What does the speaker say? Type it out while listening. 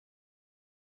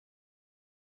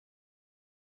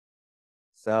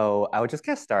So I will just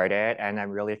get started, and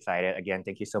I'm really excited. Again,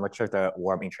 thank you so much for the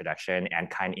warm introduction and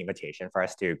kind invitation for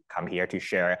us to come here to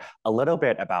share a little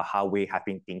bit about how we have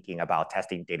been thinking about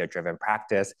testing data-driven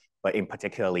practice, but in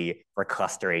particularly for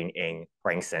clustering in,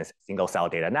 for instance, single-cell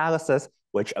data analysis,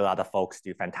 which a lot of folks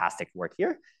do fantastic work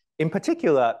here. In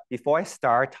particular, before I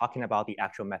start talking about the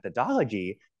actual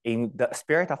methodology, in the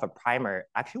spirit of a primer,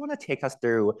 I actually want to take us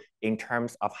through in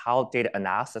terms of how data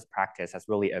analysis practice has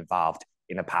really evolved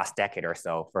in the past decade or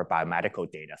so for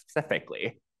biomedical data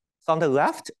specifically. So on the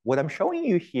left, what I'm showing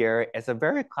you here is a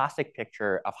very classic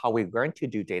picture of how we learned to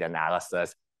do data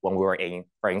analysis when we were in,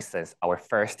 for instance, our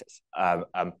first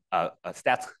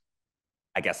stats,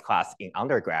 I guess, class in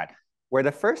undergrad, where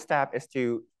the first step is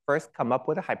to first come up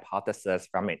with a hypothesis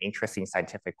from an interesting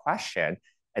scientific question,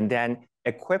 and then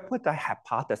equipped with the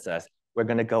hypothesis, we're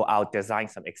going to go out, design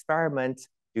some experiments,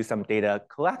 do some data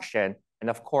collection, and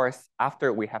of course,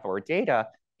 after we have our data,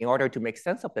 in order to make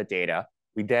sense of the data,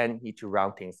 we then need to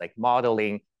run things like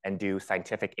modeling and do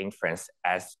scientific inference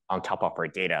as on top of our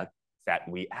data that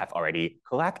we have already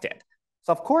collected.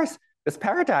 So of course, this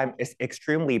paradigm is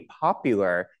extremely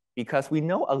popular because we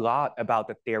know a lot about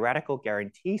the theoretical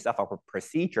guarantees of our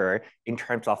procedure in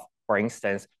terms of, for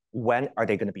instance, when are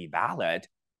they going to be valid?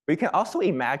 We can also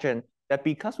imagine that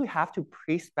because we have to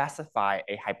pre-specify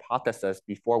a hypothesis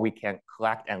before we can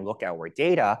collect and look at our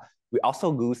data, we also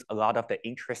lose a lot of the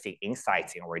interesting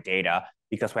insights in our data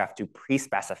because we have to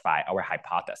pre-specify our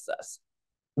hypothesis.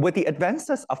 With the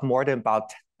advances of modern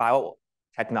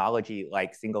biotechnology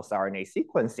like single-cell RNA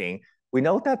sequencing, we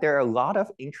know that there are a lot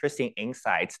of interesting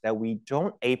insights that we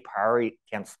don't a priori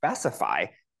can specify.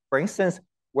 For instance,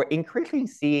 we're increasingly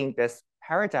seeing this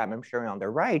paradigm I'm showing on the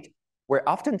right, where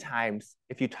oftentimes,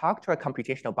 if you talk to a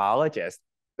computational biologist,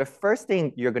 the first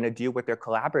thing you're going to do with your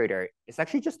collaborator is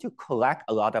actually just to collect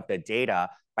a lot of the data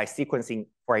by sequencing,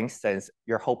 for instance,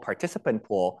 your whole participant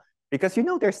pool, because you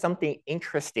know there's something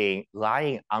interesting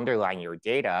underlying your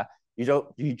data.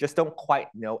 You just don't quite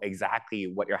know exactly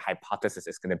what your hypothesis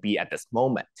is going to be at this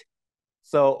moment.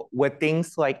 So with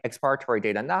things like exploratory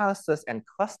data analysis and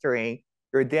clustering,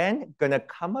 you're then going to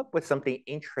come up with something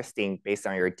interesting based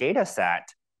on your data set,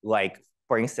 like,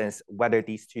 for instance, whether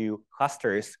these two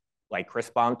clusters like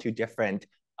respond to different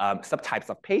subtypes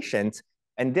of patients.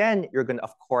 And then you're going to,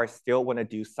 of course, still want to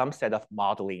do some set of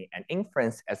modeling and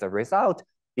inference as a result,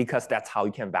 because that's how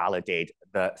you can validate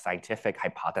the scientific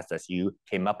hypothesis you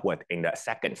came up with in the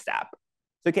second step.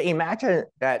 So you can imagine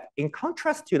that in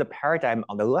contrast to the paradigm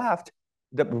on the left,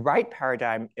 the right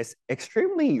paradigm is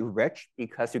extremely rich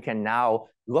because you can now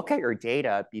look at your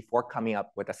data before coming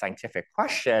up with a scientific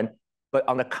question. But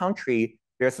on the contrary,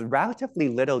 there's relatively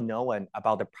little known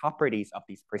about the properties of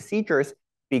these procedures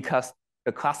because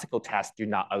the classical tests do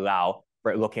not allow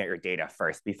for looking at your data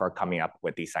first before coming up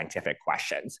with these scientific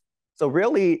questions. So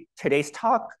really, today's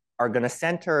talk are going to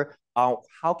center on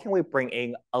how can we bring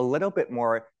in a little bit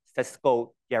more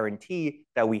statistical guarantee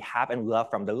that we have and love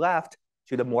from the left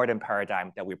to the modern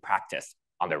paradigm that we practice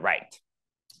on the right.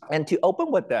 And to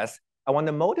open with this, I want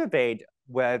to motivate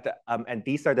with, and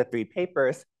these are the three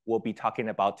papers we'll be talking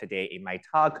about today in my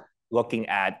talk, looking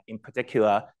at, in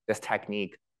particular, this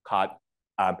technique called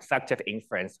selective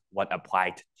inference, what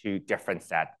applied to different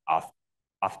set of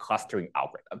clustering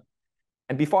algorithm.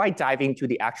 And before I dive into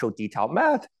the actual detailed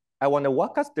math, I want to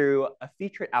walk us through a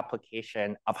featured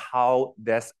application of how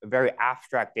this very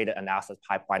abstract data analysis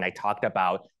pipeline I talked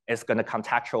about is going to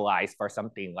contextualize for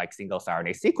something like single-cell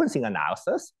RNA sequencing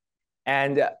analysis.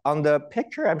 And on the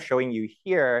picture I'm showing you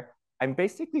here, I'm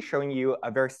basically showing you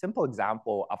a very simple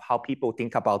example of how people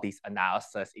think about these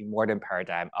analysis in modern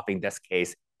paradigm of, in this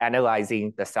case,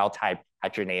 analyzing the cell type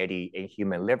heterogeneity in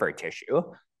human liver tissue.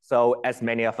 So as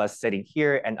many of us sitting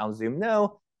here and on Zoom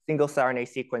know, single-cell RNA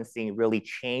sequencing really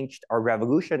changed or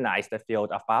revolutionized the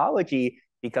field of biology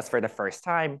because for the first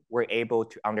time, we're able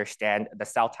to understand the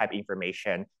cell type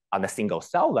information on the single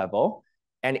cell level.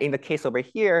 And in the case over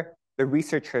here, the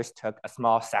researchers took a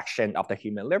small section of the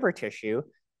human liver tissue,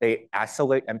 they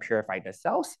isolate and purify the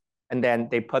cells, and then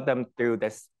they put them through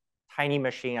this tiny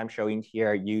machine I'm showing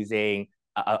here using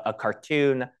a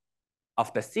cartoon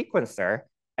of the sequencer.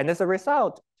 And as a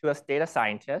result, to us data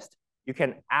scientists, you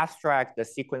can abstract the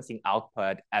sequencing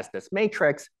output as this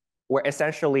matrix, where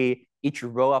essentially each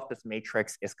row of this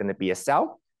matrix is going to be a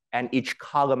cell, and each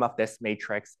column of this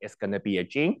matrix is going to be a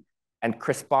gene. And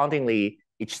correspondingly,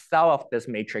 each cell of this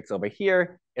matrix over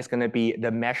here is going to be the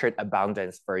measured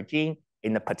abundance for a gene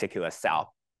in a particular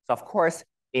cell. So of course,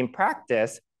 in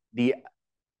practice, the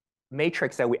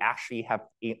matrix that we actually have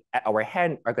at our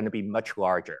hand are going to be much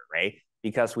larger, right?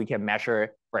 Because we can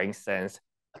measure, for instance,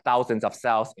 thousands of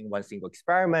cells in one single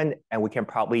experiment, and we can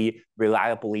probably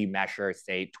reliably measure,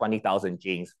 say, 20,000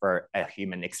 genes for a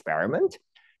human experiment.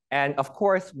 And of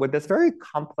course, with this very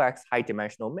complex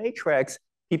high-dimensional matrix,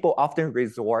 people often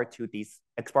resort to these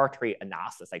exploratory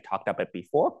analysis I talked about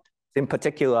before. So in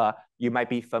particular, you might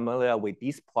be familiar with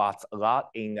these plots a lot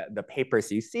in the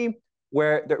papers you see,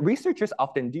 where the researchers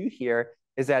often do here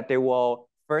is that they will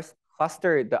first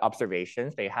cluster the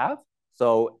observations they have.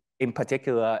 So in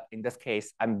particular, in this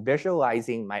case, I'm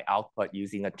visualizing my output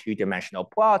using a two-dimensional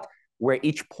plot where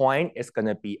each point is going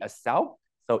to be a cell.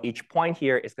 So each point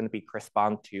here is going to be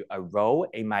correspond to a row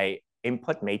in my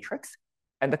input matrix.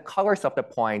 And the colors of the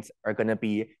points are going to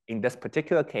be, in this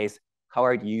particular case,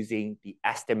 colored using the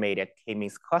estimated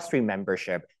k-means clustering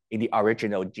membership in the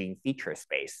original gene feature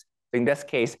space. So in this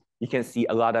case, you can see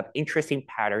a lot of interesting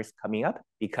patterns coming up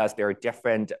because there are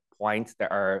different points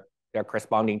that are they're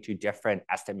corresponding to different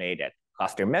estimated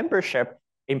cluster membership.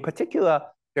 In particular,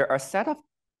 there are a set of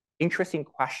interesting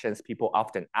questions people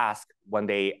often ask when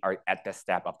they are at this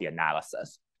step of the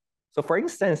analysis. So for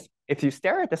instance, if you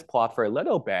stare at this plot for a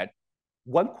little bit,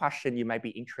 one question you might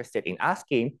be interested in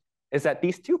asking is that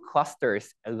these two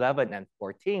clusters, 11 and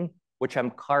 14, which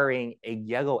I'm coloring a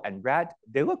yellow and red,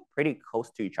 they look pretty close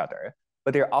to each other,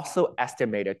 but they're also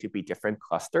estimated to be different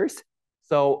clusters.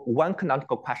 So one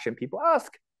canonical question people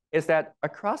ask is that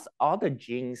across all the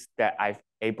genes that I've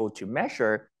able to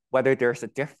measure, whether there's a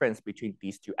difference between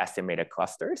these two estimated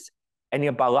clusters. And in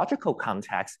a biological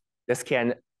context, this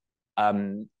can,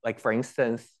 like for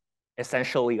instance,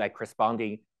 essentially like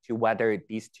corresponding to whether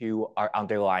these two are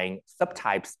underlying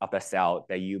subtypes of the cell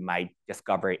that you might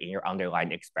discover in your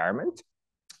underlying experiment.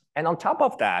 And on top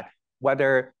of that,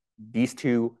 whether these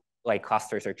two like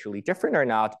clusters are truly different or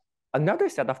not, another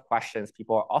set of questions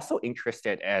people are also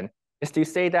interested in is to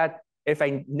say that if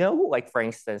I know, like for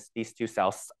instance, these two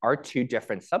cells are two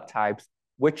different subtypes,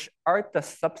 which are the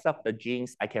subset of the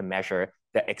genes I can measure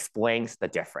that explains the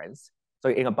difference. So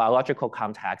in a biological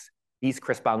context, these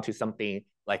correspond to something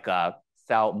like a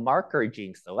cell marker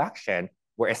gene selection,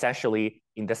 where essentially,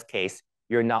 in this case,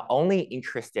 you're not only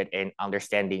interested in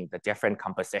understanding the different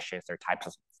compositions or types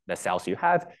of the cells you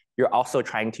have, you're also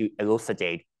trying to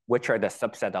elucidate which are the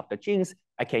subset of the genes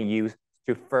I can use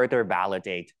to further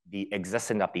validate the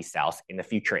existence of these cells in the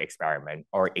future experiment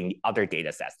or in the other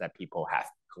data sets that people have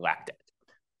collected.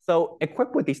 So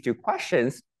equipped with these two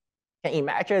questions, can you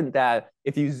imagine that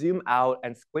if you zoom out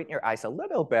and squint your eyes a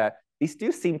little bit, these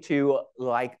do seem to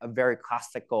like a very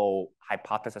classical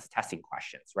hypothesis testing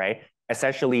questions, right?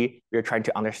 Essentially, we're trying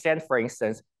to understand, for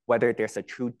instance, whether there's a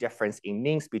true difference in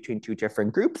means between two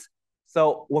different groups.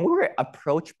 So when we were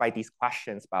approached by these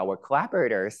questions by our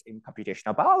collaborators in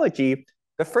computational biology,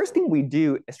 the first thing we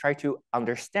do is try to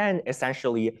understand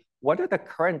essentially what are the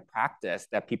current practice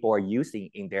that people are using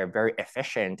in their very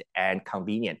efficient and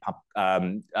convenient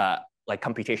like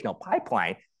computational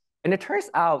pipeline. And it turns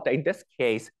out that in this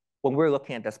case, when we're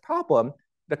looking at this problem,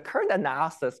 the current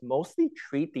analysis mostly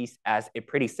treat these as a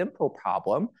pretty simple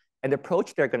problem. And the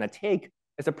approach they're going to take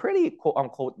is a pretty quote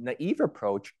unquote naive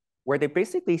approach where they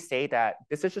basically say that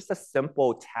this is just a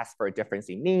simple test for a difference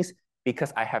in means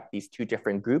because I have these two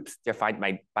different groups defined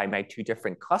by my two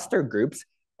different cluster groups.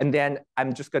 And then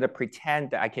I'm just going to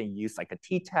pretend that I can use like a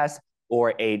t-test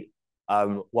or a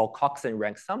Wilcoxon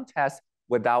rank sum test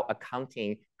without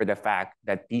accounting for the fact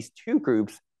that these two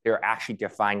groups, they're actually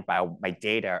defined by my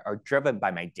data or driven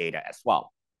by my data as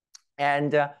well.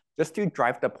 And just to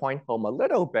drive the point home a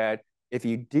little bit, if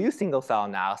you do single cell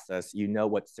analysis, you know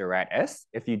what Surette is.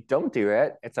 If you don't do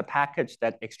it, it's a package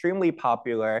that's extremely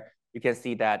popular. You can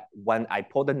see that when I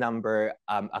pulled the number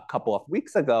a couple of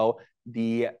weeks ago,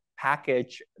 the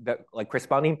package, the like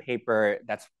corresponding paper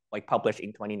that's like published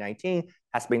in 2019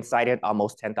 has been cited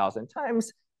almost 10,000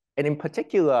 times. And in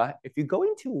particular, if you go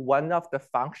into one of the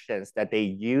functions that they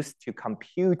use to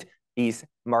compute these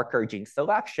marker gene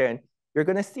selection, you're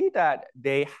going to see that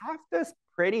they have this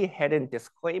pretty hidden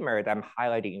disclaimer that I'm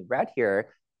highlighting in red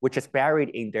here, which is buried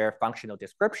in their functional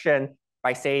description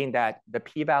by saying that the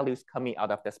p-values coming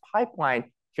out of this pipeline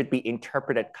should be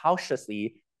interpreted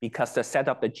cautiously because the set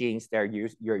of the genes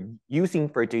you're using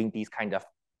for doing these kind of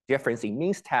difference in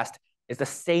means test is the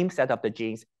same set of the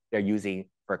genes they're using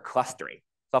for clustering.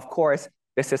 So of course,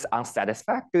 this is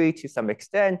unsatisfactory to some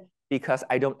extent because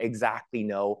I don't exactly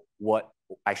know what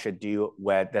I should do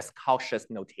with this cautious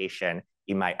notation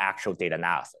in my actual data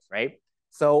analysis, right?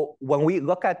 So when we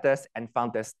look at this and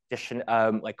found this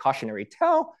like cautionary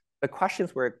tale, the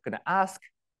questions we're going to ask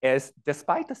is,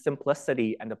 despite the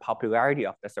simplicity and the popularity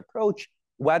of this approach,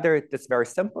 whether this very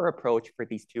simple approach for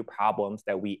these two problems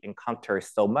that we encounter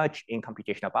so much in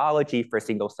computational biology for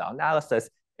single cell analysis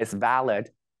is valid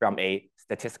from a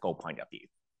statistical point of view.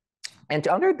 And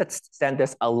to understand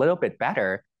this a little bit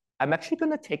better, I'm actually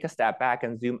going to take a step back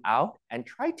and zoom out and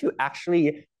try to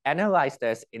actually analyze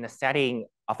this in a setting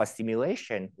of a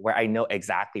simulation where I know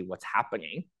exactly what's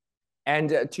happening.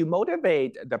 And to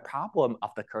motivate the problem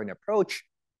of the current approach,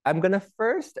 I'm going to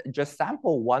first just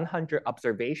sample 100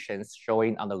 observations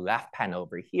showing on the left panel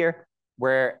over here,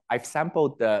 where I've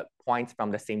sampled the points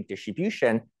from the same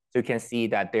distribution. So you can see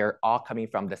that they're all coming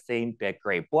from the same big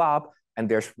gray blob, and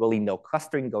there's really no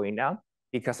clustering going on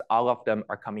because all of them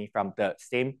are coming from the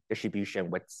same distribution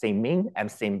with same mean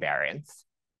and same variance.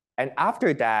 And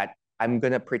after that, I'm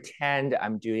going to pretend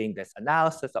I'm doing this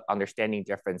analysis of understanding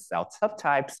different cell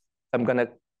subtypes. I'm going to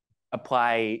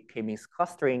apply k-means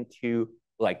clustering to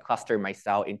like cluster my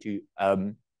cell into a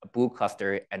blue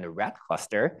cluster and a red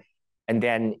cluster. And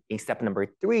then in step number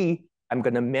 3, I'm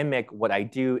going to mimic what I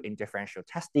do in differential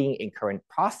testing in current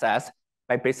process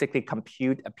by basically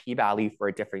compute a p-value for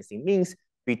a difference in means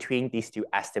between these two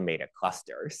estimated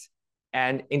clusters.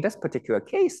 And in this particular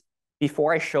case,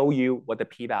 before I show you what the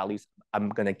p-values I'm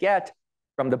going to get,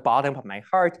 from the bottom of my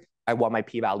heart, I want my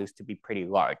p-values to be pretty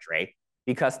large, right?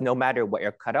 Because no matter what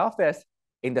your cutoff is,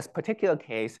 in this particular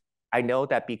case, I know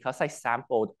that because I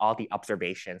sampled all the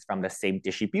observations from the same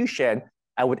distribution,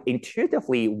 I would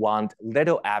intuitively want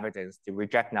little evidence to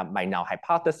reject my null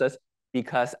hypothesis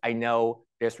because I know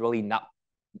there's really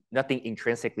nothing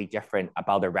intrinsically different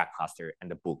about the red cluster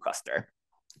and the blue cluster.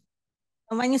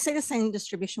 When you say the same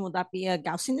distribution, would that be a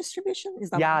Gaussian distribution?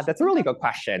 Is that yeah, that's a really good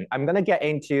question. I'm going to get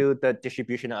into the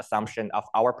distributional assumption of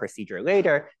our procedure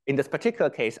later. In this particular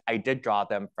case, I did draw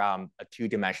them from a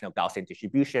two-dimensional Gaussian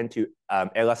distribution to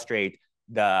illustrate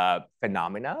the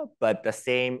phenomena, but the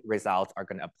same results are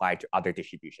going to apply to other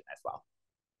distributions as well.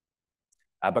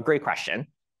 But great question.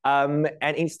 And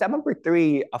in step number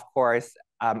 3, of course,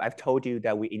 I've told you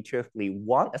that we intuitively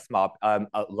want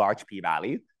a large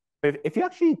p-value. But if you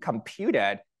actually compute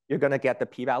it, you're going to get the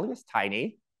p-value is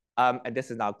tiny. And this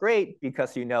is not great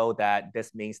because you know that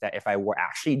this means that if I were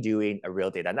actually doing a real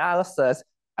data analysis,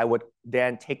 I would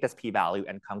then take this p-value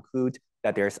and conclude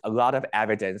that there's a lot of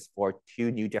evidence for 2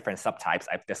 new different subtypes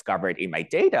I've discovered in my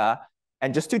data.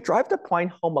 And just to drive the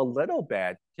point home a little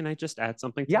bit. Can I just add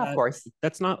something to that? Yeah, of course.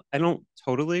 I don't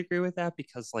totally agree with that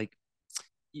because like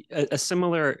a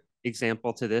similar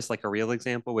example to this, like a real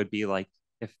example would be like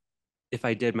if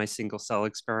I did my single cell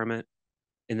experiment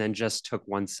and then just took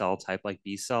one cell type like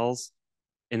B cells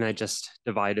and I just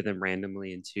divided them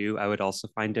randomly in 2, I would also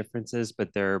find differences, but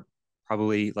they're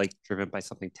probably like driven by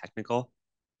something technical.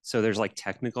 So there's like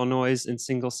technical noise in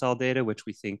single cell data, which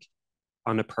we think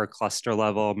on a per cluster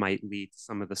level might lead to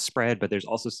some of the spread, but there's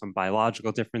also some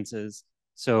biological differences.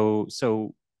 So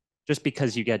just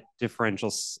because you get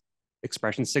differential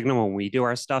expression signal when we do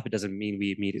our stuff, it doesn't mean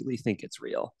we immediately think it's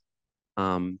real.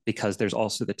 Because there's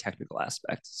also the technical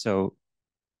aspect. So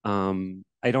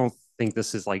I don't think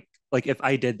this is like if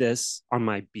I did this on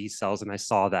my B cells and I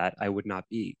saw that, I would not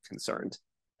be concerned,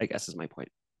 I guess is my point.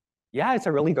 Yeah, it's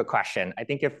a really good question. I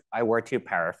think if I were to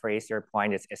paraphrase your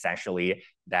point, it's essentially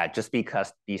that just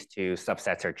because these 2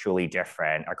 subsets are truly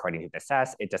different according to the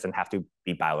sets, it doesn't have to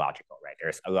be biological, right?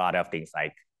 There's a lot of things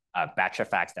like batch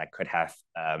effects that could have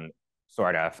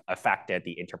sort of affected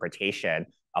the interpretation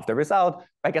of the result.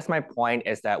 I guess my point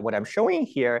is that what I'm showing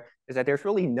here is that there's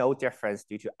really no difference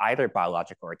due to either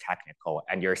biological or technical,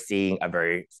 and you're seeing a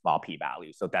very small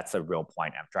p-value. So that's a real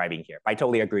point I'm driving here. I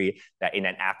totally agree that in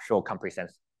an actual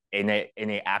in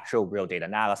an actual real data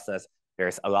analysis,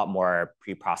 there's a lot more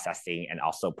pre-processing and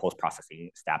also post-processing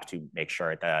steps to make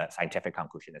sure the scientific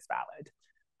conclusion is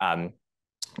valid.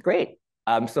 Great.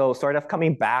 So sort of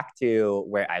coming back to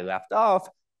where I left off,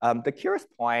 the curious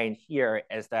point here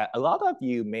is that a lot of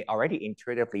you may already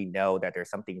intuitively know that there's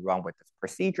something wrong with this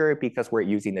procedure because we're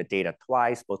using the data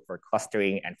twice, both for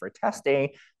clustering and for testing.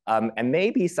 And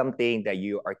maybe something that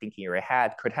you are thinking in your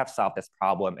head could have solved this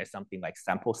problem is something like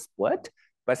sample split.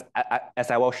 But as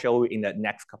I will show you in the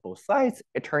next couple of slides,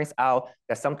 it turns out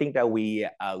that something that we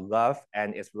love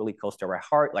and is really close to our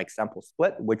heart, like sample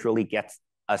split, which really gets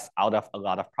us out of a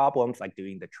lot of problems, like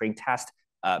doing the train test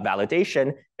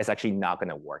validation, is actually not going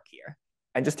to work here.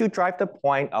 And just to drive the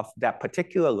point of that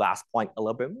particular last point a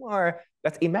little bit more,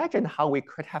 let's imagine how we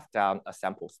could have done a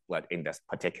sample split in this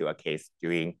particular case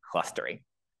doing clustering.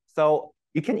 So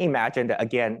you can imagine that,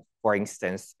 again, for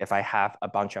instance, if I have a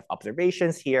bunch of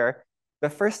observations here, the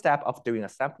first step of doing a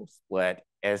sample split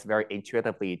is very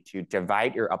intuitively to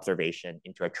divide your observation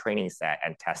into a training set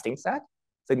and testing set.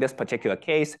 So in this particular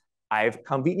case, I've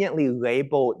conveniently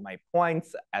labeled my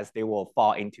points as they will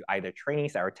fall into either training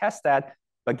set or test set.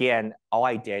 But again, all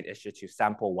I did is just to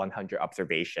sample 100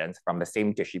 observations from the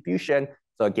same distribution.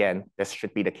 So again, this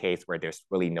should be the case where there's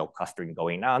really no clustering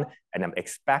going on, and I'm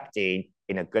expecting,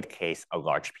 in a good case, a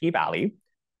large p-value.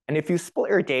 And if you split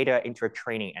your data into a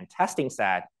training and testing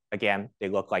set, again, they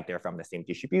look like they're from the same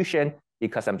distribution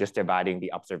because I'm just dividing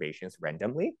the observations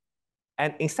randomly.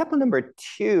 And in step number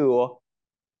 2,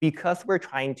 because we're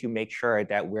trying to make sure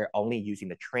that we're only using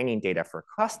the training data for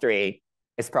clustering,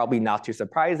 it's probably not too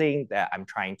surprising that I'm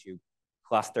trying to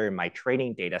cluster my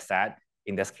training data set,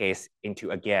 in this case,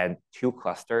 into, again, 2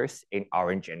 clusters in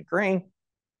orange and green.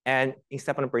 And in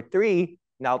step number 3,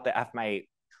 now that I have my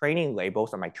training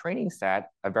labels on my training set,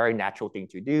 a very natural thing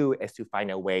to do is to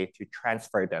find a way to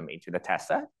transfer them into the test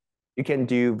set. You can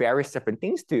do various different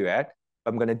things to it.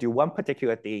 I'm going to do one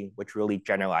particular thing which really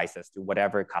generalizes to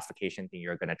whatever classification thing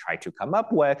you're going to try to come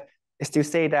up with, is to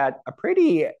say that a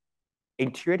pretty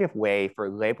intuitive way for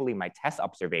labeling my test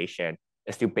observation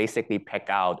is to basically pick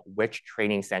out which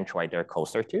training centroid they're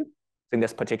closer to. So in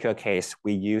this particular case,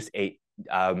 we use a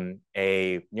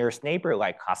nearest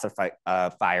neighbor-like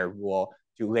classifier rule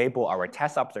to label our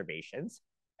test observations.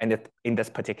 And if, in this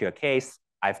particular case,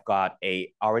 I've got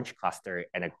a orange cluster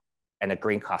and a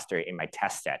green cluster in my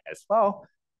test set as well.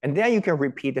 And then you can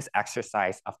repeat this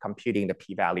exercise of computing the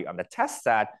p-value on the test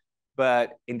set.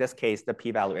 But in this case, the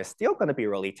p-value is still going to be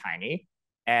really tiny.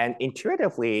 And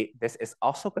intuitively, this is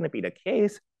also going to be the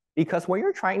case because when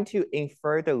you're trying to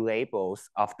infer the labels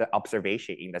of the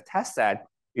observation in the test set,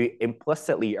 you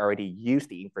implicitly already use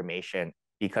the information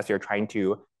because you're trying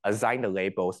to assign the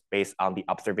labels based on the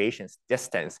observation's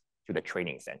distance to the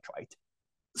training centroid.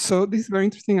 So this is very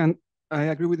interesting, and I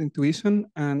agree with intuition,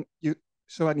 and you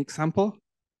show an example,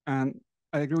 and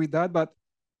I agree with that, but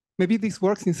maybe this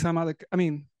works in some other, I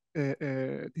mean, this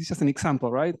is just an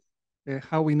example, right?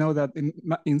 How we know that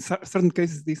in certain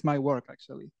cases, this might work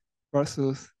actually,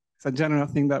 versus it's a general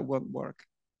thing that won't work.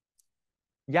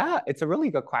 Yeah, it's a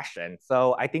really good question.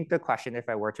 So I think the question, if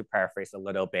I were to paraphrase a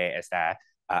little bit, is that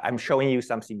I'm showing you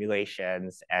some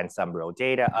simulations and some real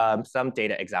data, some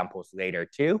data examples later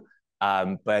too,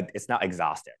 but it's not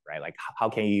exhaustive, right? Like how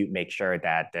can you make sure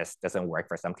that this doesn't work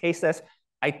for some cases?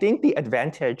 I think the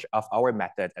advantage of our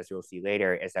method, as you'll see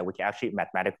later, is that we can actually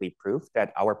mathematically prove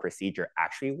that our procedure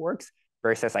actually works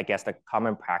versus, I guess, the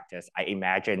common practice. I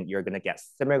imagine you're going to get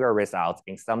similar results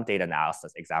in some data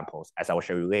analysis examples, as I will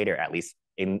show you later, at least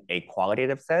in a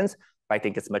qualitative sense. But I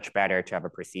think it's much better to have a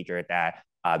procedure that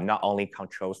not only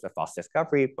controls the false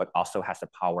discovery, but also has the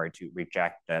power to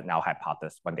reject the null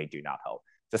hypothesis when they do not hold.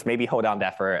 Just maybe hold on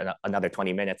that for another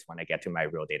 20 minutes when I get to my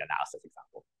real data analysis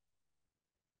example.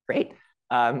 Great.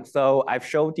 So I've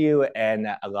showed you in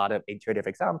a lot of intuitive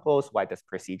examples why this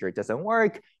procedure doesn't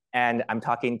work. And I'm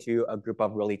talking to a group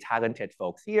of really talented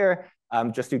folks here,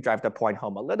 just to drive the point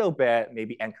home a little bit,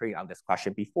 maybe anchoring on this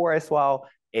question before as well.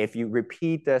 If you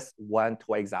repeat this one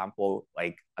toy example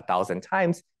like 1,000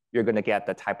 times, you're going to get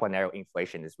the type 1 error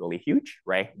inflation is really huge,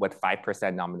 right? With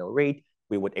 5% nominal rate,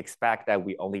 we would expect that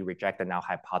we only reject the null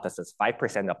hypothesis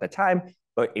 5% of the time,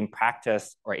 but in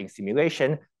practice or in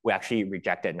simulation, we actually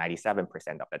reject it 97%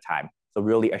 of the time. So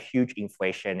really a huge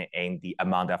inflation in the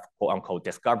amount of quote unquote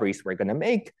discoveries we're gonna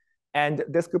make. And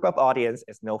this group of audience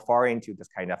is no foreign to this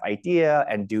kind of idea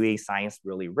and doing science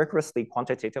really rigorously,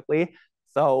 quantitatively.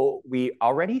 So we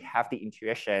already have the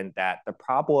intuition that the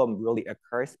problem really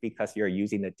occurs because you're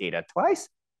using the data twice.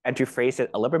 And to phrase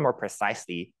it a little bit more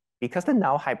precisely, because the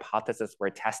null hypothesis we're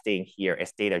testing here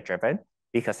is data-driven,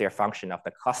 because they're a function of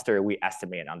the cluster we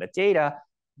estimate on the data,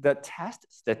 the test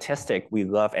statistic we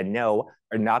love and know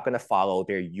are not going to follow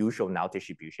their usual null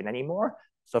distribution anymore.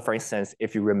 So for instance,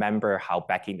 if you remember how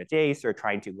back in the days, you're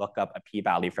trying to look up a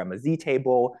p-value from a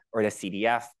z-table or the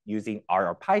CDF using R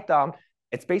or Python,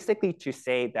 it's basically to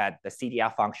say that the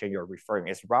CDF function you're referring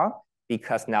is wrong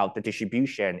because now the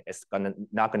distribution is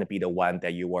not going to be the one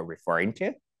that you were referring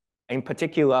to. In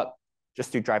particular,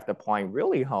 just to drive the point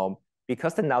really home,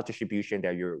 because the null distribution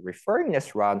that you're referring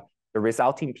is wrong, the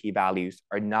resulting p-values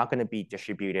are not going to be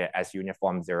distributed as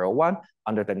uniform 0, 1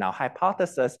 under the null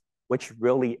hypothesis, which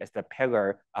really is the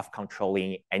pillar of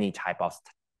controlling any type of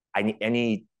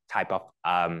type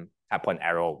 1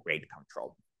 error rate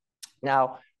control.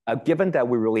 Now, given that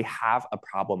we really have a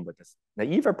problem with this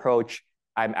naive approach,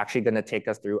 I'm actually going to take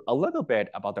us through a little bit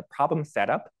about the problem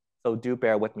setup. So do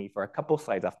bear with me for a couple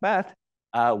slides of math,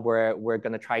 where we're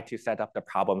going to try to set up the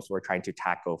problems we're trying to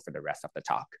tackle for the rest of the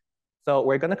talk. So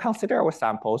we're going to consider our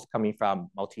samples coming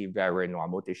from multivariate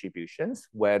normal distributions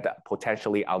with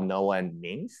potentially unknown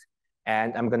means.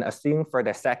 And I'm going to assume for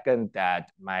the second that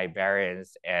my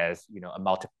variance is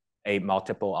a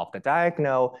multiple of the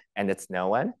diagonal and it's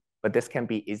known. but this can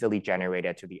be easily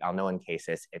generated to the unknown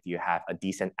cases if you have a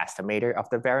decent estimator of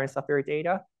the variance of your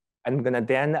data. I'm going to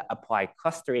then apply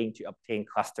clustering to obtain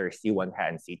cluster C1 hat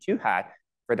and C2 hat.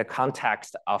 For the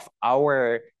context of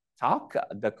our talk,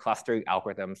 the clustering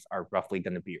algorithms are roughly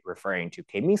going to be referring to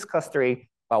k-means clustering,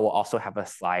 but we'll also have a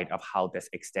slide of how this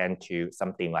extends to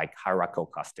something like hierarchical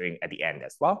clustering at the end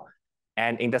as well.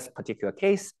 And in this particular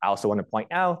case, I also want to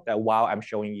point out that while I'm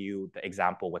showing you the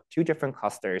example with 2 different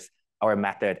clusters, our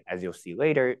method, as you'll see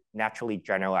later, naturally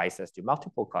generalizes to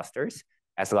multiple clusters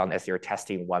as long as you're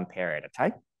testing one pair at a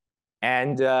time.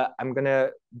 And I'm going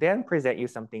to then present you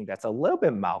something that's a little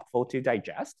bit mouthful to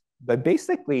digest. But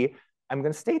basically, I'm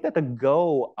going to state that the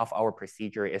goal of our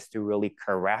procedure is to really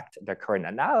correct the current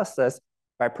analysis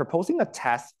by proposing a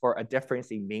test for a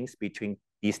difference in means between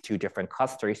these 2 different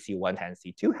clusters, C1 hat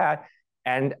and C2 hat.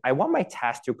 And I want my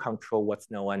test to control what's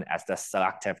known as the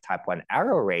selective type 1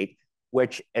 error rate,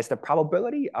 which is the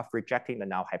probability of rejecting the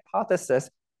null hypothesis,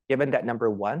 given that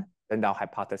number 1, the null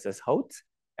hypothesis holds,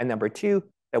 and number 2,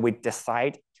 that we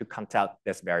decide to conduct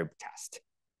this very test.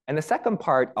 And the second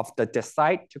part of the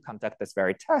decide to conduct this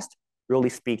very test really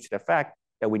speaks to the fact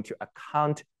that we need to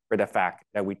account for the fact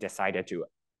that we decided to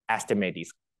estimate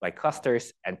these like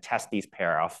clusters and test these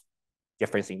pair of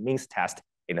difference in means test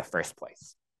in the first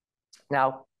place.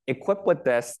 Now, equipped with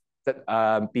this,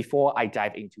 before I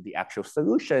dive into the actual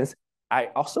solutions, I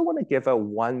also want to give a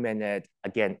 1 minute,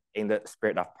 again, in the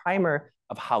spirit of primer,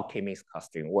 of how k-means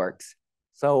clustering works.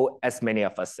 So as many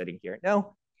of us sitting here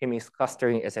know, k-means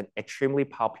clustering is an extremely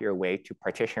popular way to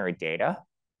partition your data.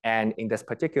 And in this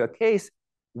particular case,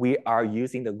 we are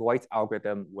using the Lloyd's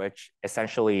algorithm, which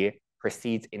essentially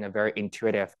proceeds in a very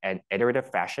intuitive and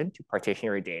iterative fashion to partition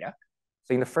your data.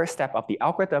 So in the first step of the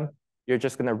algorithm, you're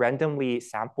just going to randomly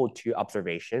sample 2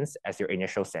 observations as your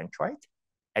initial centroid.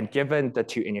 And given the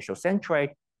 2 initial centroid,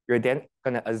 you're then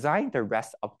going to assign the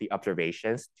rest of the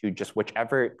observations to just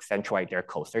whichever centroid they're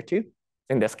closer to.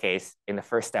 In this case, in the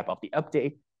first step of the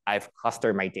update, I've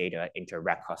clustered my data into a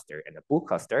red cluster and a blue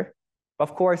cluster. But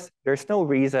of course, there's no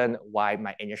reason why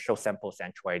my initial sample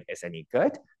centroid is any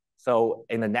good. So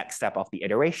in the next step of the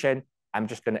iteration, I'm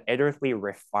just going to iteratively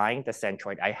refine the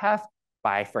centroid I have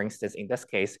by, for instance, in this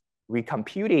case,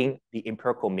 recomputing the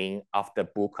empirical mean of the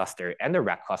blue cluster and the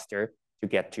red cluster to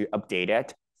get to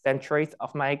updated centroids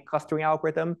of my clustering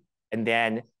algorithm. And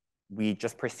then we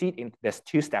just proceed in this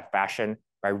 2-step fashion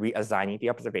by reassigning the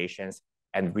observations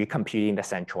and recomputing the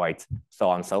centroids, so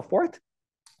on and so forth.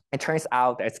 It turns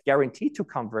out that it's guaranteed to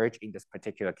converge in this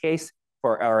particular case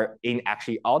in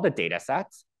actually all the data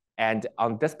sets. And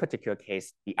on this particular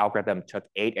case, the algorithm took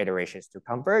 8 iterations to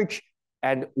converge.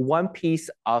 And one piece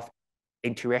of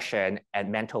intuition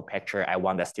and mental picture I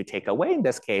want us to take away in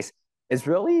this case is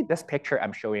really this picture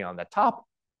I'm showing on the top,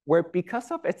 where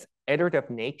because of its iterative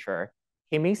nature,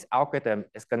 k-means algorithm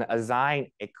is going to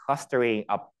assign a clustering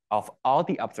of all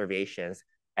the observations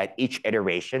at each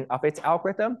iteration of its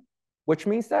algorithm, which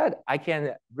means that I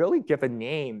can really give a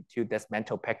name to this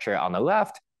mental picture on the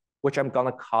left, which I'm going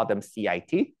to call them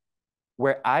CIT,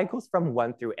 where I goes from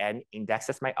 1 through n,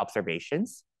 indexes my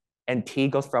observations, and T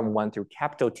goes from 1 through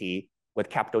capital T, with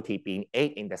capital T being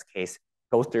 8 in this case,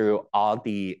 goes through all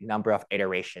the number of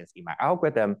iterations in my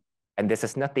algorithm. And this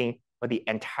is nothing but the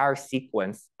entire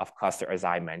sequence of cluster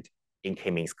assignment in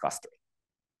k-means clustering.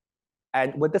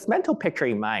 And with this mental picture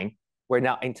in mind, we're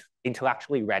now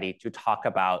intellectually ready to talk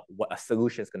about what a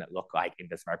solution is going to look like in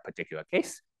this very particular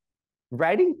case.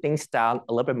 Writing things down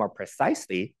a little bit more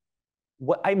precisely,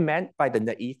 what I meant by the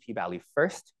naive p-value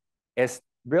first is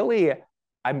really,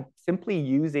 I'm simply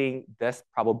using this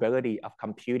probability of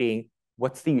computing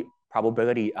what's the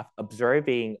probability of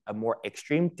observing a more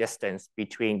extreme distance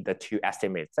between the 2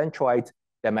 estimated centroids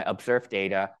than my observed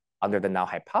data under the null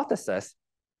hypothesis.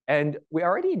 And we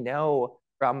already know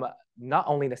from not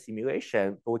only the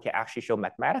simulation, but we can actually show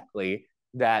mathematically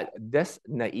that this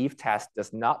naive test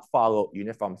does not follow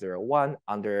uniform 0-1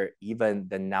 under even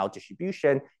the null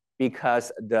distribution,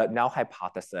 because the null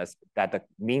hypothesis that the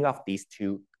mean of these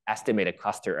 2 estimated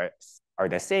clusters are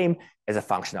the same is a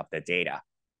function of the data.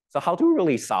 So how do we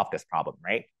really solve this problem,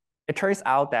 right? It turns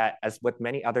out that, as with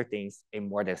many other things in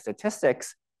more than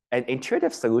statistics, an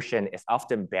intuitive solution is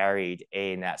often buried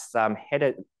in some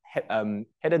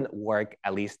hidden work,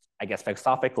 at least, I guess,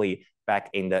 philosophically, back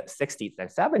in the 60s and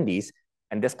 70s,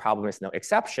 and this problem is no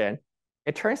exception.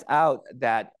 It turns out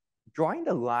that drawing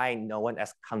the line known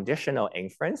as conditional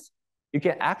inference, you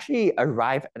can actually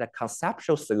arrive at a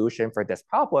conceptual solution for this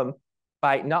problem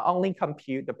by not only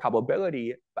compute the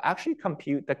probability, but actually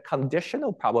compute the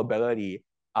conditional probability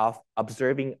of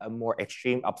observing a more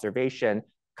extreme observation,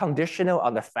 conditional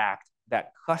on the fact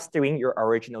that clustering your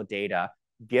original data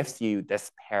gives you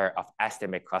this pair of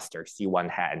estimate clusters, C1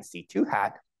 hat and C2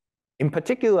 hat. In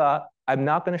particular, I'm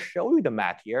not going to show you the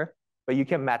math here, but you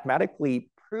can mathematically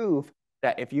prove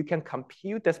that if you can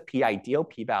compute this p-ideal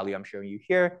p-value I'm showing you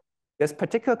here, this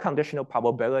particular conditional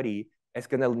probability is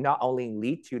going to not only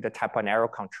lead to the type 1 error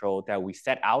control that we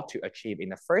set out to achieve in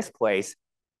the first place,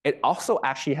 it also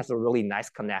actually has a really nice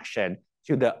connection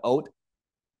to the old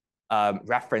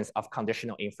reference of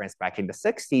conditional inference back in the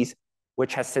 60s,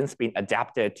 which has since been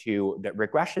adapted to the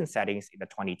regression settings in the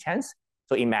 2010s.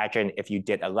 So imagine if you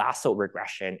did a lasso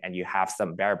regression and you have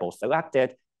some variables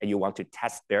selected and you want to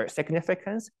test their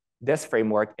significance, this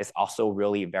framework is also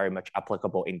really very much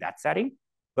applicable in that setting.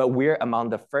 But we're among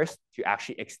the first to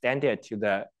actually extend it to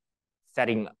the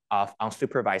setting of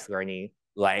unsupervised learning,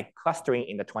 like clustering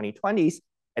in the 2020s,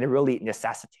 and really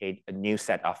necessitate a new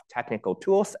set of technical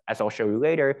tools, as I'll show you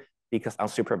later, because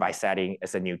unsupervised setting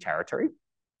is a new territory.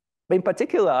 But in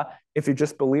particular, if you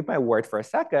just believe my word for a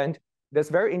second, this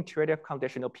very intuitive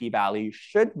conditional p-value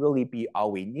should really be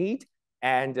all we need.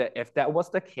 And if that was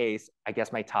the case, I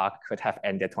guess my talk could have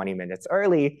ended 20 minutes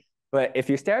early. But if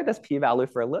you stare at this p-value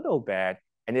for a little bit,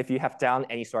 and if you have done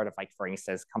any sort of, like, for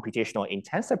instance, computational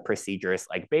intensive procedures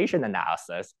like Bayesian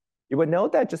analysis, you would know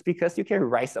that just because you can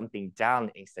write something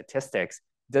down in statistics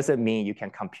doesn't mean you can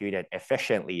compute it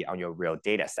efficiently on your real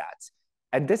data sets.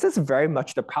 And this is very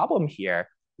much the problem here,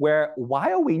 where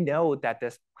while we know that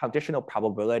this conditional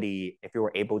probability, if we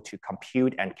were able to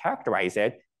compute and characterize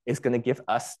it, is going to give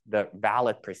us the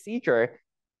valid procedure,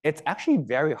 it's actually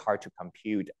very hard to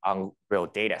compute on real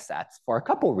data sets for a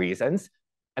couple reasons.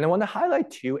 And I want to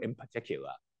highlight two in particular.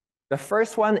 The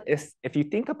first one is, if you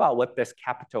think about what this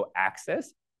capital X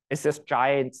is, it's this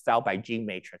giant cell by gene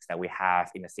matrix that we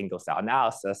have in a single cell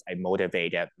analysis I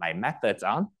motivated my methods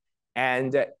on.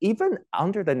 And even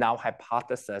under the null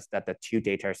hypothesis that the two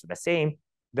data are the same,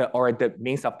 or the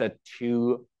means of the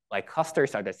two, like,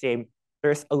 clusters are the same,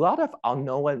 there's a lot of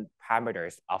unknown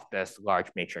parameters of this large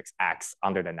matrix X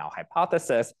under the null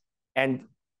hypothesis. And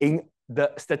in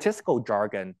the statistical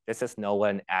jargon, this is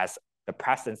known as the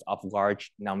presence of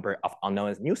large number of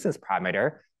unknown nuisance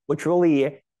parameter, which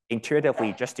really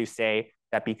intuitively just to say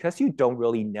that because you don't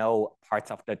really know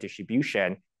parts of the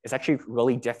distribution, it's actually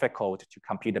really difficult to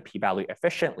compute the p-value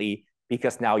efficiently,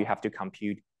 because now you have to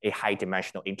compute a high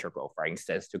dimensional integral, for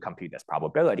instance, to compute this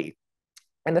probability.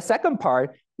 And the second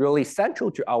part, really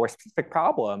central to our specific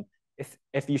problem, is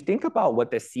if you think about what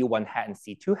the C1 hat and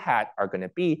C2 hat are going to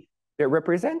be, they're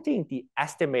representing the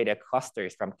estimated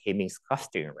clusters from k-means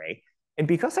clustering array. And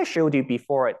because I showed you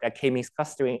before that k-means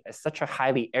clustering is such a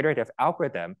highly iterative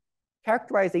algorithm,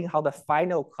 characterizing how the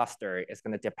final cluster is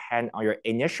going to depend on your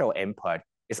initial input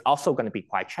is also going to be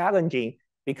quite challenging,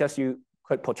 because you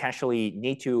could potentially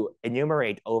need to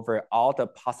enumerate over all the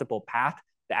possible paths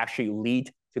that actually lead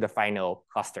to the final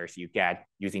clusters you get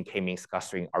using k-means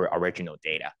clustering or original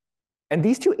data. And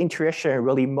these two intuitions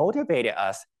really motivated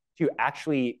us to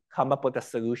actually come up with a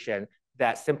solution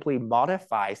that simply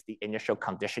modifies the initial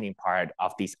conditioning part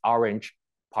of this orange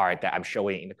part that I'm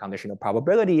showing in the conditional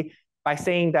probability by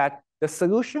saying that the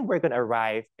solution we're going to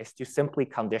arrive is to simply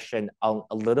condition on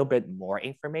a little bit more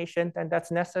information than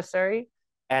that's necessary.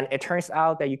 And it turns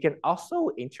out that you can also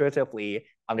intuitively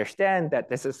understand that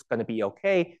this is going to be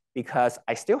okay, because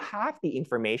I still have the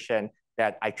information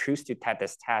that I choose to test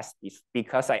this test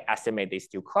because I estimate these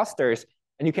two clusters.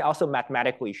 And you can also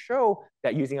mathematically show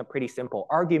that using a pretty simple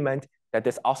argument that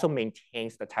this also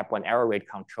maintains the type 1 error rate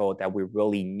control that we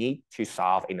really need to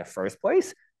solve in the first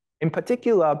place. In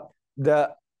particular,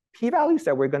 the p-values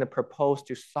that we're going to propose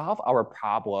to solve our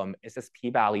problem is this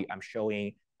p-value I'm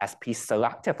showing as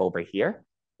p-selective over here,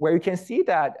 where you can see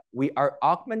that we are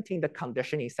augmenting the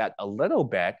conditioning set a little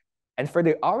bit. And for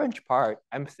the orange part,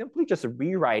 I'm simply just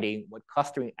rewriting what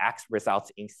clustering X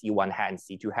results in C1 hat and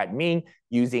C2 hat mean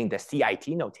using the CIT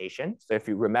notation. So if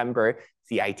you remember,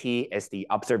 CIT is the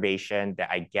observation that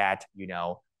I get,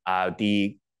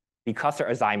 the cluster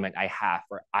assignment I have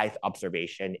for ith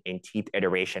observation in tth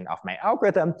iteration of my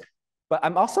algorithm. But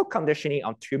I'm also conditioning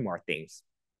on two more things.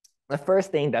 The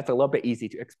first thing that's a little bit easy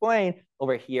to explain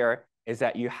over here is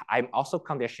that I'm also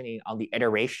conditioning on the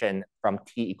iteration from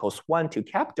t = 1 to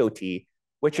capital T,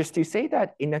 which is to say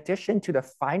that in addition to the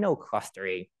final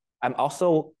clustering, I'm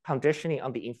also conditioning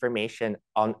on the information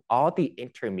on all the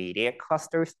intermediate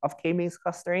clusters of k-means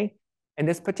clustering. In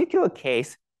this particular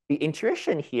case, the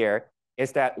intuition here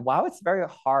is that while it's very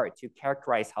hard to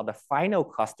characterize how the final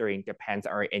clustering depends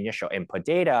on our initial input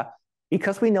data,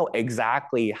 because we know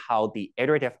exactly how the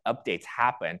iterative updates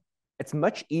happen, it's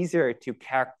much easier to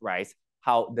characterize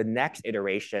how the next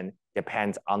iteration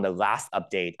depends on the last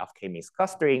update of k-means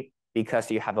clustering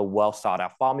because you have a well thought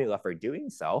out formula for doing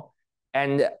so.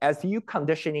 And as you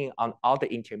conditioning on all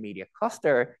the intermediate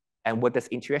cluster, and with this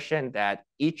intuition that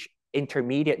each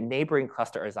intermediate neighboring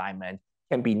cluster assignment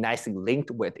can be nicely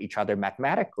linked with each other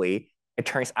mathematically, it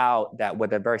turns out that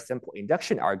with a very simple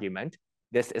induction argument,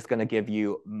 this is going to give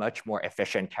you much more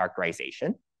efficient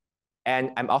characterization.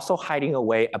 And I'm also hiding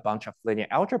away a bunch of linear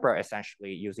algebra,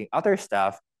 essentially using other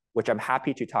stuff, which I'm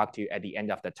happy to talk to you at the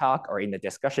end of the talk or in the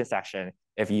discussion section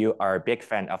if you are a big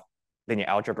fan of linear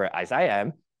algebra as I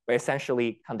am. But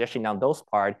essentially, conditioning on those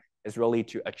parts is really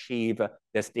to achieve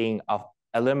this thing of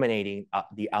eliminating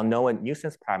the unknown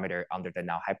nuisance parameter under the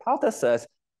null hypothesis,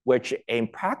 which in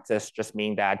practice just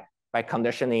means that by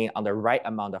conditioning on the right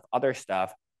amount of other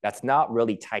stuff that's not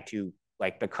really tied to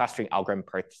like the clustering algorithm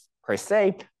per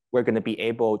se, we're going to be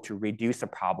able to reduce the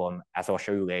problem, as I'll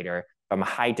show you later, from a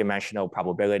high dimensional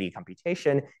probability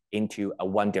computation into a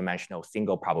one-dimensional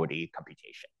single probability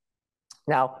computation.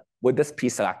 Now, with this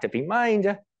p-selective in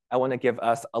mind, I want to give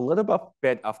us a little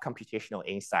bit of computational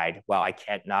insight while I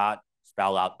cannot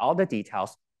spell out all the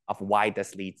details of why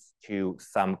this leads to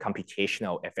some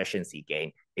computational efficiency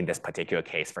gain in this particular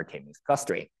case for k-means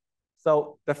clustering.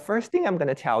 So the first thing I'm going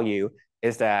to tell you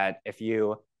is that if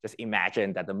you just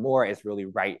imagine that the more is really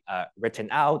written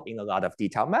out in a lot of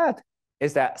detailed math,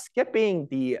 is that skipping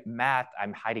the math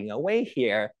I'm hiding away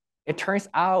here, it turns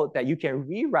out that you can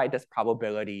rewrite this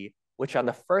probability, which on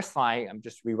the first line, I'm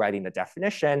just rewriting the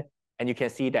definition, and you can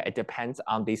see that it depends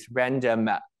on this random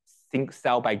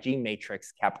cell by gene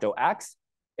matrix capital X.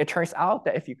 It turns out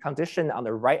that if you condition on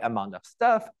the right amount of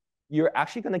stuff, you're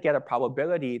actually going to get a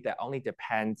probability that only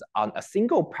depends on a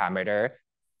single parameter,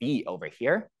 phi over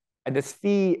here. And this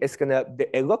phi is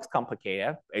it looks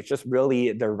complicated. It's just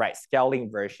really the right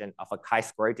scaling version of a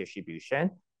chi-square distribution.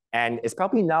 And it's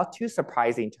probably not too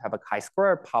surprising to have a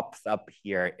chi-square pops up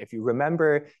here. If you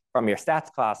remember from your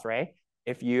stats class, right?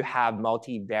 If you have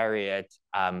multivariate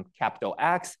capital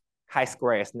X,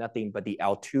 chi-square is nothing but the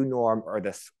L2 norm or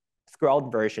the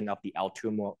scaled version of the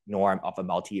L2 norm of a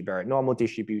multivariate normal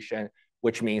distribution,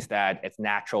 which means that it's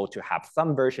natural to have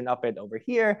some version of it over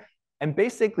here. And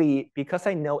basically, because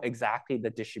I know exactly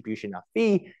the distribution of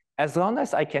phi, as long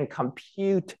as I can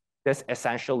compute this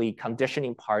essentially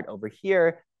conditioning part over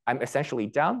here, I'm essentially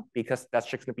done because that's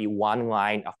just going to be one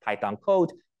line of Python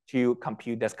code to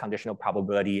compute this conditional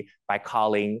probability by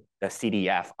calling the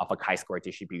CDF of a chi-square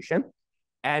distribution.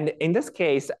 And in this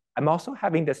case, I'm also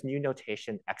having this new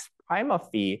notation x prime of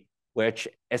phi, which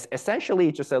is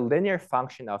essentially just a linear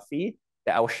function of phi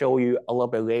that I'll show you a little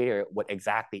bit later what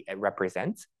exactly it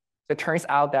represents. So it turns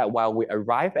out that while we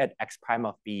arrive at x prime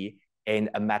of phi in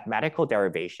a mathematical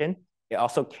derivation, it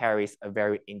also carries a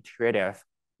very intuitive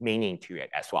meaning to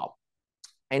it as well.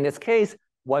 In this case,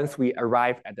 once we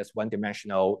arrive at this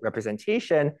one-dimensional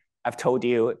representation, I've told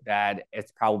you that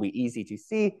it's probably easy to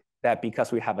see that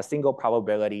because we have a single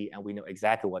probability and we know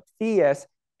exactly what phi is,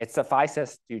 it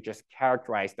suffices to just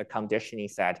characterize the conditioning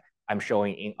set I'm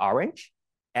showing in orange.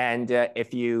 And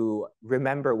if you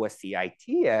remember what CIT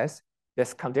is,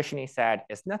 this conditioning set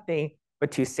is nothing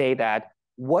but to say that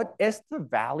what is the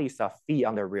values of phi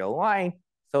on the real line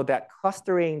so that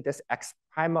clustering this x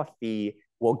prime of phi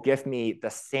will give me the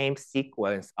same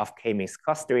sequence of k-means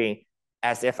clustering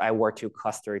as if I were to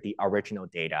cluster the original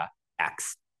data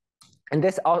x. And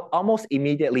this almost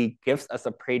immediately gives us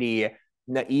a pretty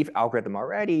naive algorithm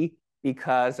already,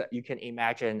 because you can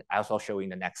imagine, as I'll show you in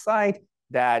the next slide,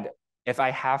 that if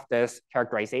I have this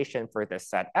characterization for this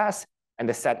set S, and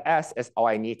the set S is all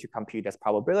I need to compute this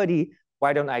probability,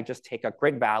 why don't I just take a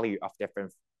grid value of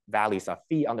different values of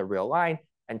phi on the real line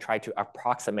and try to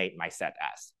approximate my set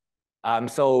S?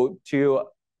 So to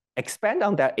expand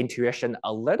on that intuition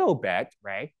a little bit,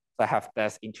 right? So I have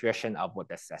this intuition of what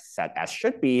this set S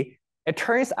should be. It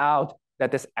turns out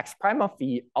that this x prime of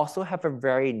phi also have a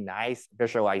very nice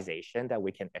visualization that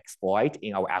we can exploit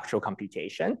in our actual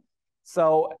computation.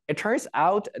 So it turns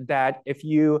out that if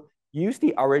you use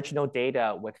the original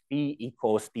data with phi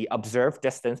equals the observed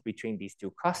distance between these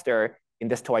two clusters, in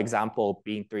this toy example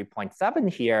being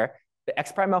 3.7 here, the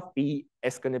x prime of phi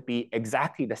is going to be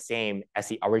exactly the same as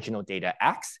the original data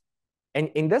x.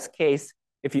 And in this case,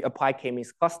 if you apply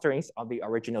k-means clusterings on the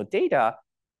original data,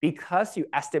 because you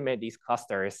estimate these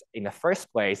clusters in the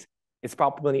first place, it's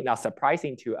probably not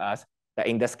surprising to us that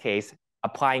in this case,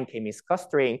 applying k-means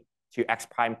clustering to x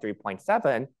prime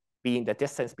 3.7, being the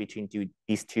distance between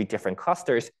these two different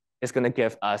clusters, is going to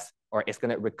give us, or it's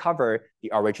going to recover the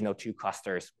original two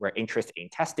clusters we're interested in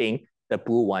testing, the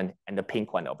blue one and the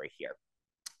pink one over here.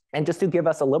 And just to give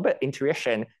us a little bit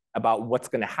intuition about what's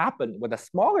going to happen with a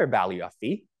smaller value of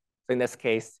phi. So in this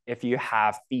case, if you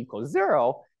have phi equals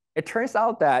 0, it turns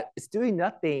out that it's doing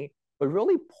nothing but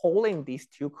really pulling these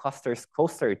two clusters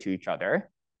closer to each other.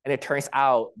 And it turns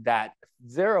out that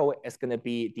 0 is going to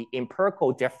be the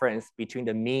empirical difference between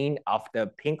the mean of the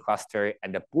pink cluster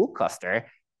and the blue cluster.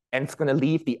 And it's going to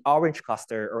leave the orange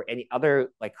cluster or any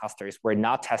other like clusters we're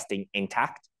not testing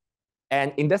intact.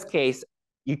 And in this case,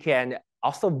 you can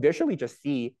also visually just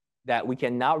see that we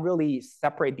can not really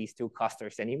separate these two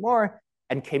clusters anymore.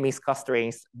 And k-means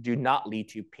clusterings do not lead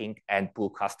to pink and blue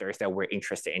clusters that we're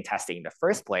interested in testing in the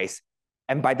first place.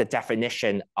 And by the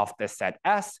definition of the set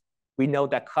S, we know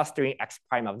that clustering x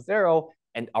prime of 0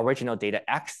 and original data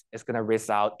x is going to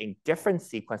result in different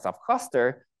sequence of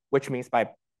cluster, which means by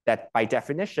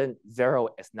definition, 0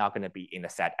 is not going to be in the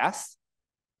set S.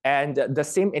 And the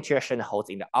same intuition holds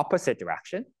in the opposite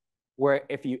direction, where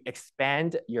if you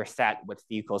expand your set with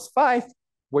phi equals 5,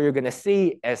 what you're going to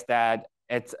see is that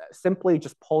it's simply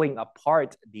just pulling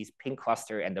apart these pink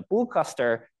cluster and the blue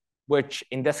cluster, which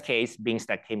in this case means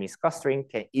that k-means clustering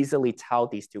can easily tell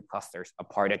these two clusters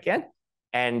apart again.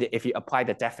 And if you apply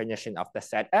the definition of the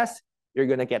set S, you're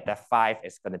going to get that 5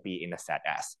 is going to be in the set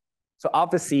S. So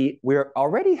obviously, we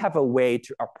already have a way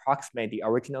to approximate the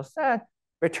original set.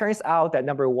 But it turns out that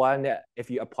number one,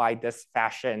 if you apply this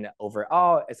fashion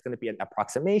overall, it's going to be an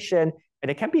approximation.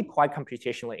 And it can be quite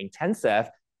computationally intensive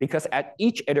because at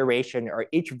each iteration or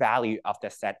each value of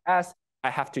the set S, I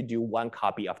have to do one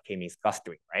copy of k-means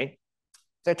clustering, right?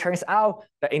 So it turns out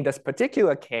that in this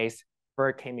particular case,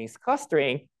 for k-means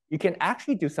clustering, you can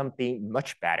actually do something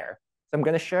much better. So I'm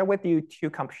going to share with you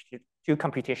two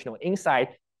computational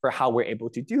insights for how we're able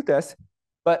to do this.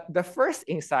 But the first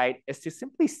insight is to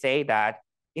simply say that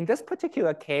in this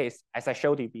particular case, as I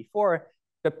showed you before,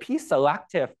 the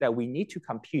p-selective that we need to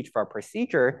compute for a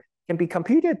procedure can be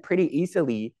computed pretty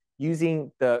easily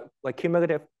using the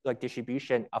cumulative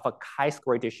distribution of a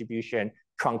chi-square distribution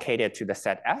truncated to the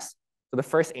set S. So the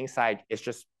first insight is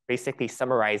just basically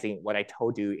summarizing what I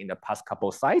told you in the past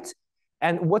couple slides.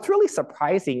 And what's really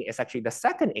surprising is actually the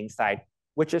second insight,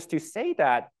 which is to say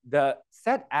that the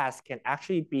set S can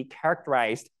actually be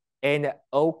characterized in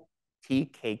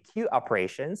OTKQ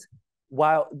operations,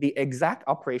 while the exact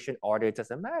operation order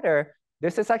doesn't matter.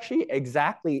 This is actually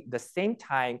exactly the same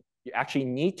time you actually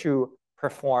need to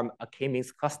perform a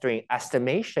k-means clustering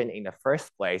estimation in the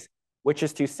first place, which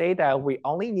is to say that we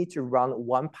only need to run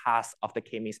one pass of the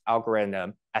k-means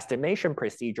algorithm estimation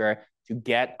procedure to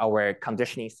get our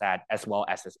conditioning set as well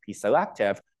as this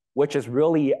p-selective, which is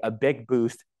really a big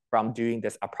boost from doing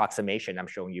this approximation I'm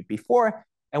showing you before.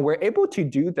 And we're able to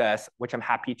do this, which I'm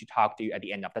happy to talk to you at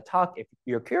the end of the talk if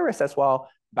you're curious as well,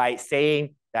 by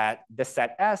saying that the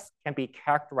set S can be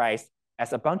characterized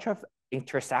as a bunch of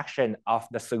intersection of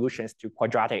the solutions to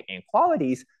quadratic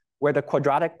inequalities, where the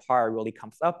quadratic part really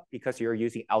comes up because you're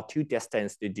using L2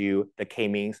 distance to do the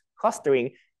k-means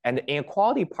clustering, and the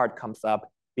inequality part comes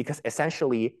up because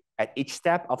essentially at each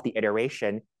step of the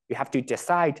iteration, you have to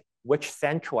decide which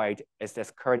centroid is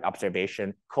this current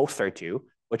observation closer to,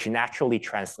 which naturally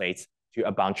translates to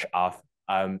a bunch of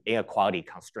inequality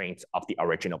constraints of the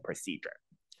original procedure.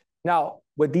 Now,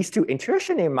 with these two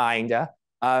intuitions in mind,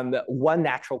 one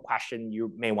natural question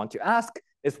you may want to ask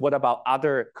is what about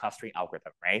other clustering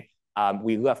algorithms, right?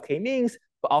 We love k-means,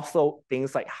 but also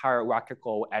things like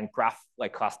hierarchical and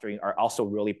graph-like clustering are also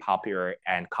really popular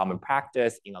and common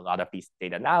practice in a lot of these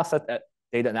data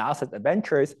analysis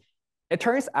adventures. It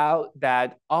turns out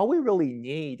that all we really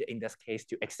need in this case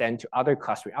to extend to other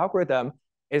clustering algorithm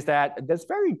is that this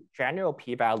very general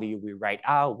p-value we write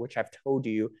out, which I've told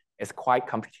you is quite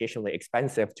computationally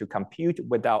expensive to compute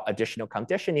without additional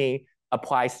conditioning,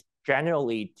 applies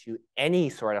generally to any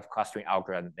sort of clustering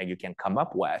algorithm that you can come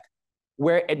up with.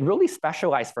 Where it really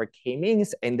specialized for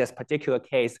k-means in this particular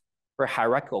case for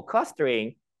hierarchical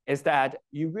clustering is that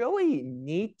you really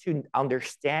need to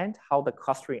understand how the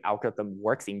clustering algorithm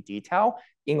works in detail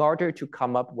in order to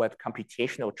come up with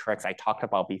computational tricks I talked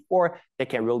about before that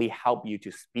can really help you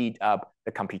to speed up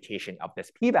the computation of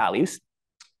these p-values.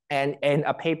 And in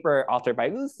a paper authored by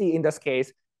Lucy, in this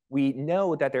case, we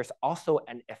know that there's also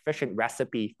an efficient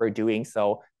recipe for doing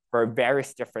so for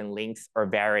various different links or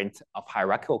variants of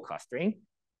hierarchical clustering.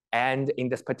 And in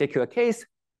this particular case,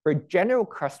 for general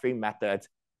clustering methods,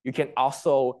 you can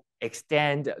also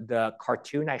extend the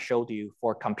cartoon I showed you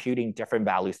for computing different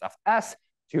values of S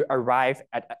to arrive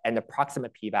at an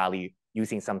approximate p-value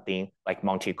using something like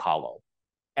Monte Carlo.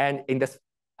 And in this,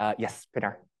 yes,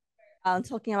 Pinar.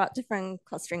 Talking about different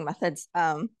clustering methods,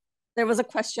 there was a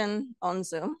question on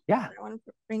Zoom that I want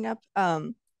to bring up,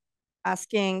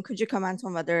 asking, could you comment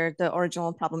on whether the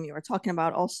original problem you were talking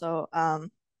about also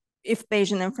if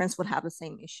Bayesian inference would have the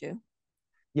same issue?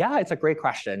 Yeah, it's a great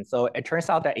question. So it turns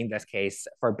out that in this case,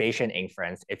 for Bayesian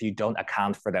inference, if you don't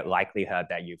account for the likelihood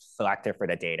that you've selected for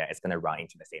the data, it's going to run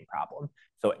into the same problem.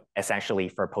 So essentially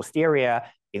for posterior,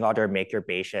 in order to make your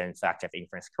Bayesian selective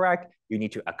inference correct, you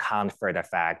need to account for the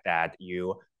fact that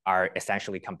you are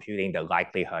essentially computing the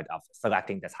likelihood of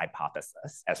selecting this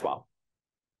hypothesis as well.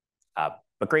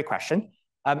 But great question.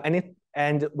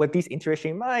 And with these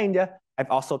intuitions in mind, I've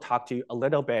also talked to you a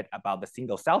little bit about the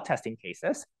single cell testing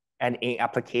cases. And in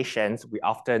applications, we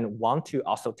often want to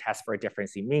also test for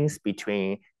difference in means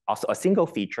between also a single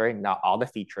feature, not all the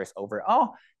features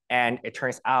overall. And it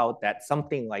turns out that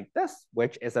something like this,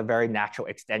 which is a very natural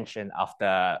extension of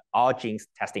the all genes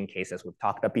testing cases we've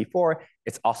talked about before,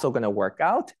 it's also going to work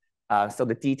out. So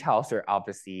the details are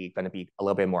obviously going to be a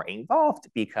little bit more involved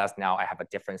because now I have a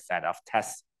different set of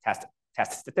test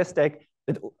statistic.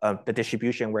 The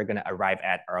distribution we're going to arrive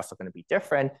at are also going to be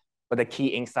different. But the key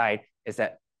insight is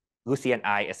that Lucy and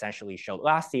I essentially showed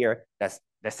last year that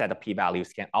the set of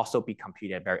p-values can also be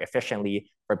computed very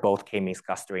efficiently for both k-means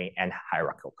clustering and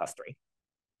hierarchical clustering.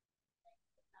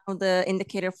 The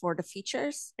indicator for the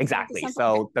features? Exactly.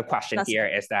 So the question here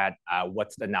is that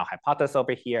what's the null hypothesis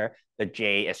over here? The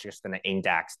J is just going to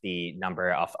index the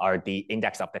number of, or the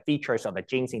index of the features of the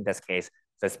genes in this case.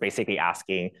 So it's basically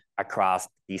asking across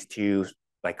these two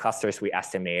clusters we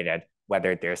estimated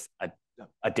whether there's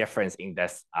a difference in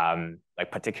this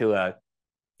particular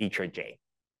feature J.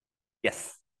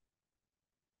 Yes.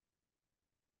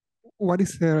 What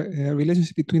is the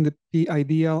relationship between the P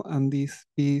ideal and this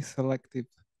P selective?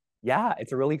 Yeah,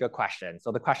 it's a really good question.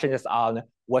 So the question is on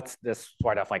what's this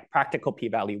sort of practical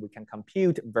p-value we can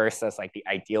compute versus the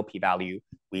ideal p-value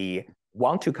we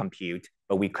want to compute,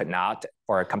 but we could not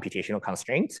for computational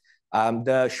constraints.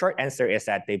 The short answer is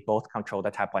that they both control the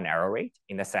type 1 error rate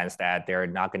in the sense that they're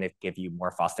not going to give you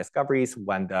more false discoveries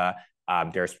when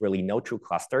there's really no true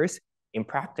clusters. In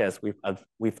practice,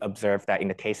 we've observed that in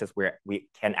the cases where we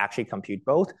can actually compute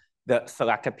both, the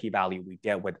selective p-value we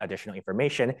get with additional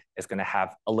information is going to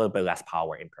have a little bit less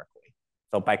power empirically.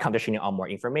 So by conditioning on more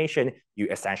information, you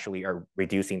essentially are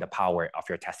reducing the power of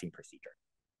your testing procedure.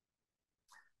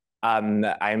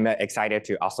 I'm excited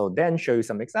to also then show you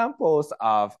some examples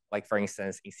of, for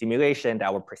instance, in simulation that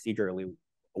our procedurally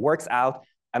works out.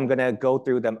 I'm going to go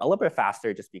through them a little bit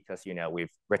faster just because, we've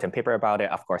written a paper about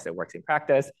it. Of course, it works in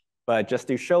practice. But just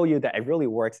to show you that it really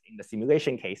works in the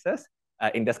simulation cases,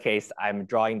 in this case, I'm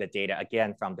drawing the data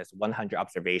again from this 100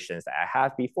 observations that I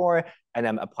had before, and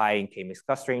I'm applying k-means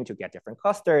clustering to get different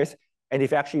clusters. And if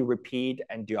you actually repeat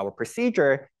and do our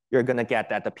procedure, you're going to get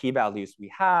that the p-values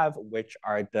we have, which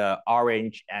are the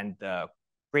orange and the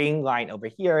green line over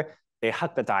here, they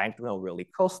hug the diagonal really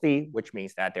closely, which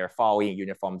means that they're following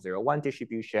uniform 0-1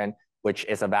 distribution, which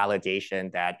is a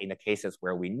validation that in the cases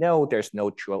where we know there's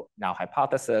no true null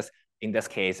hypothesis, in this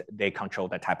case, they control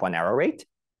the type 1 error rate.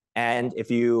 And if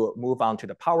you move on to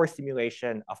the power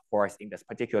simulation, of course, in this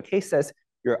particular cases,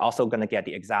 you're also going to get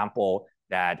the example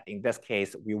that in this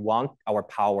case, we want our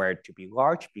power to be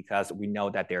large because we know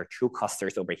that there are true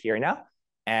clusters over here now.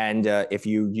 And if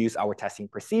you use our testing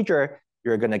procedure,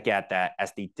 you're going to get that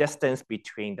as the distance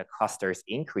between the clusters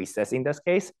increases in this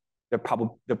case, the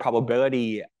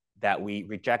probability that we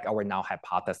reject our null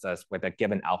hypothesis with a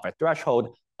given alpha threshold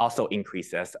also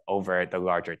increases over the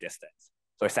larger distance.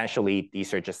 So essentially,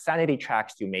 these are just sanity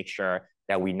checks to make sure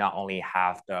that we not only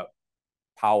have the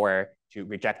power to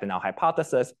reject the null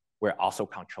hypothesis, we're also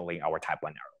controlling our type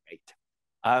 1 error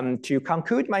rate. To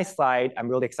conclude my slide, I'm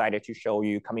really excited to show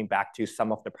you, coming back to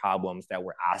some of the problems that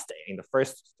were asked in the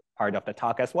first part of the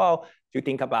talk as well, to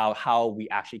think about how we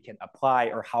actually can apply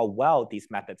or how well these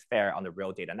methods fare on the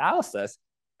real data analysis.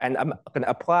 And I'm going to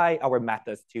apply our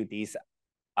methods to these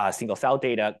single cell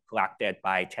data collected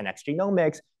by 10x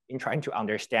Genomics in trying to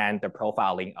understand the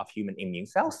profiling of human immune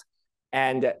cells.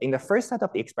 And in the first set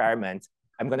of the experiments,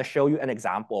 I'm going to show you an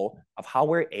example of how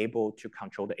we're able to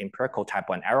control the empirical type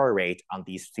 1 error rate on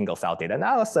these single cell data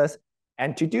analysis.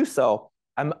 And to do so,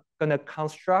 I'm going to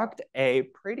construct a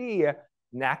pretty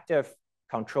negative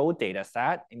control data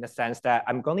set in the sense that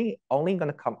I'm only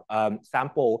going to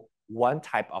sample one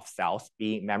type of cells,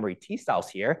 being memory T cells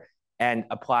here, and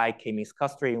apply k-means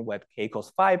clustering with k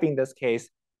equals 5 in this case.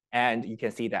 And you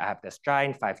can see that I have this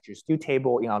giant 5-2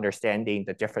 table in understanding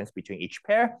the difference between each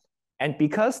pair. And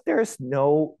because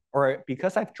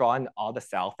because I've drawn all the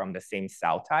cells from the same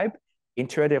cell type,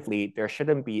 intuitively, there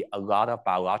shouldn't be a lot of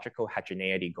biological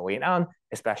heterogeneity going on,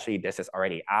 especially this is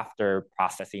already after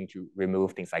processing to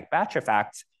remove things like batch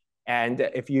effects. And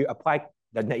if you apply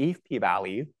the naive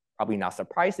p-value, probably not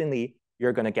surprisingly,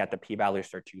 you're going to get the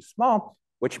p-values are too small.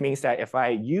 which means that if I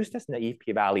use this naive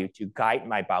p-value to guide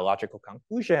my biological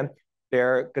conclusion,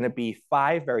 there are going to be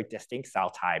 5 very distinct cell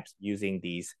types using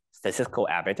these statistical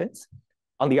evidence.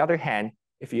 On the other hand,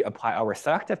 if you apply our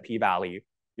selective p-value,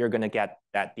 you're going to get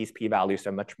that these p-values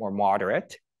are much more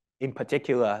moderate. In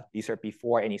particular, these are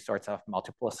before any sorts of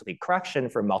multiplicity correction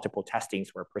for multiple testings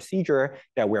for a procedure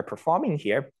that we're performing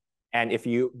here. And if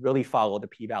you really follow the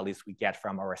p-values we get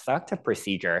from our selective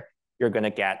procedure, you're going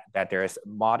to get that there's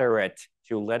moderate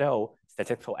to little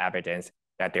statistical evidence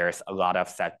that there's a lot of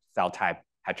cell type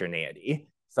heterogeneity.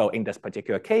 So in this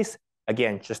particular case,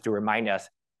 again, just to remind us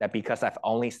that because I've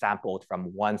only sampled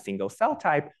from one single cell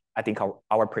type, I think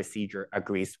our procedure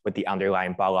agrees with the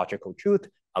underlying biological truth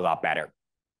a lot better.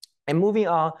 And moving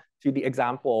on to the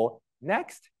example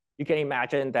next, you can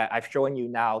imagine that I've shown you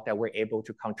now that we're able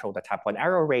to control the type 1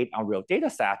 error rate on real data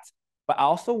sets, but I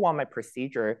also want my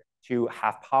procedure to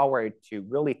have power to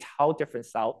really tell different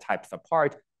cell types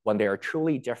apart when there are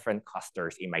truly different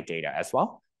clusters in my data as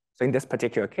well. So in this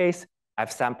particular case,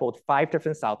 I've sampled 5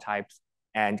 different cell types,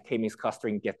 and k-means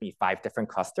clustering gives me 5 different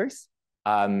clusters.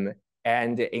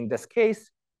 And in this case,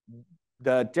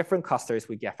 the different clusters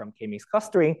we get from k-means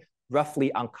clustering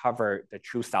roughly uncover the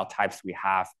true cell types we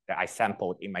have that I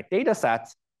sampled in my data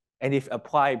sets. And if you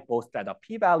apply both set of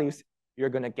p-values, you're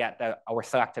going to get that our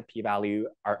selected p-value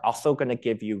are also going to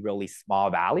give you really small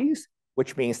values,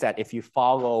 which means that if you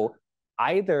follow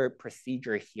either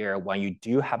procedure here, when you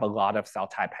do have a lot of cell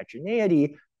type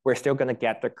heterogeneity, we're still going to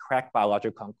get the correct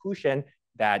biological conclusion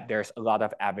that there's a lot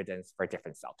of evidence for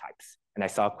different cell types. And I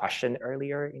saw a question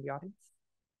earlier in the audience.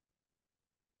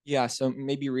 Yeah, so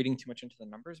maybe reading too much into the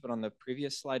numbers, but on the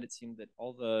previous slide, it seemed that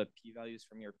all the p-values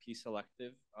from your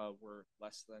p-selective were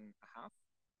less than a half.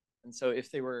 And so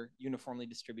if they were uniformly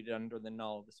distributed under the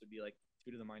null, this would be like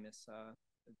 2 to the minus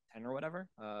 10 or whatever.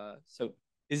 So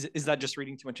is that just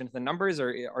reading too much into the numbers,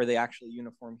 or are they actually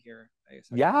uniform here?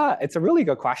 Yeah, it's a really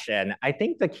good question. I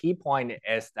think the key point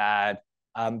is that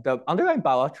the underlying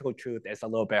biological truth is a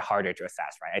little bit harder to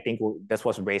assess, right? I think this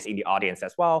was raised in the audience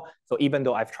as well. So even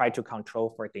though I've tried to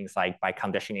control for things like by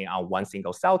conditioning on one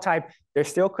single cell type, there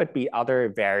still could be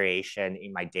other variation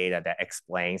in my data that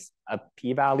explains a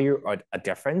p-value or a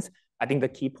difference. I think the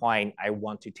key point I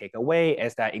want to take away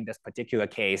is that in this particular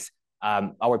case,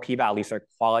 our p-values are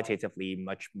qualitatively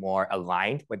much more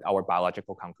aligned with our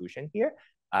biological conclusion here,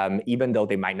 even though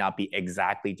they might not be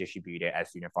exactly distributed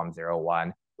as uniform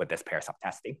 0-1 with this pair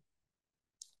subtesting.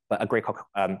 But a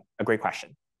great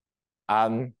question.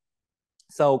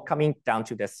 So coming down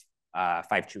to this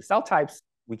 5 true cell types,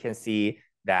 we can see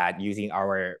that using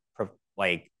our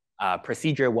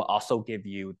procedure will also give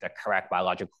you the correct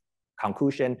biological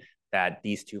conclusion that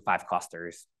these 5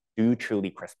 clusters do truly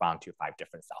correspond to 5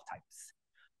 different cell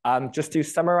types. Just to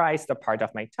summarize the part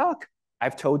of my talk,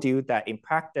 I've told you that in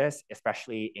practice,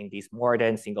 especially in these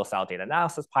modern single cell data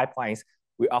analysis pipelines,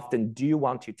 we often do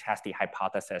want to test the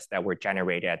hypotheses that were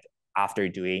generated after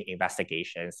doing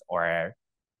investigations or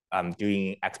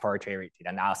doing exploratory data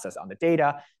analysis on the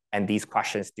data. And these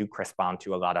questions do correspond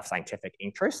to a lot of scientific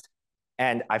interest.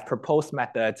 And I've proposed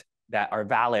methods that are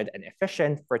valid and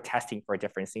efficient for testing for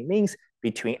differencing means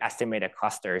between estimated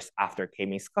clusters after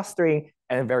k-means clustering,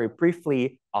 and very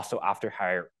briefly, also after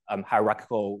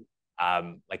hierarchical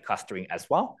clustering as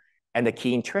well. And the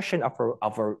key intuition of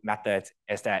our methods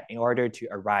is that in order to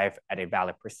arrive at a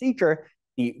valid procedure,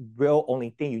 the real only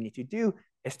thing you need to do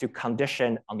is to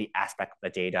condition on the aspect of the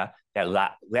data that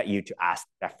led you to ask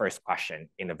that first question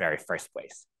in the very first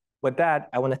place. With that,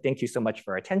 I want to thank you so much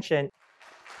for your attention.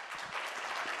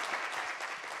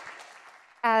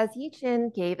 As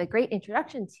Yiqun gave a great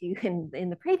introduction to in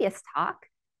the previous talk,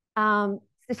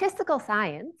 statistical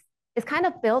science is kind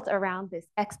of built around this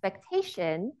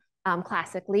expectation,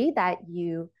 classically, that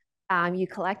you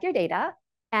collect your data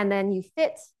and then you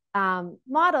fit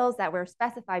models that were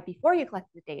specified before you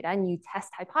collected the data, and you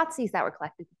test hypotheses that were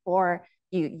collected before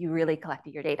you really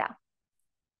collected your data.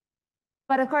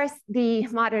 But of course, the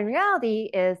modern reality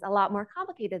is a lot more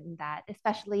complicated than that,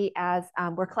 especially as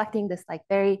we're collecting this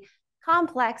very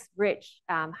complex, rich,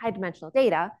 high-dimensional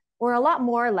data. We're a lot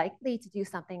more likely to do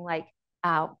something like,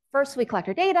 first we collect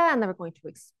our data and then we're going to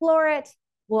explore it.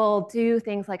 We'll do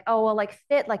things like, we'll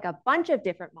fit a bunch of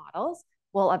different models.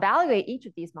 We'll evaluate each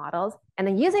of these models. And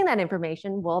then using that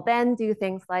information, we'll then do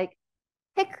things like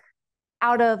pick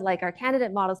out of our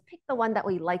candidate models, pick the one that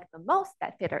we like the most,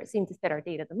 that seem to fit our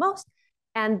data the most.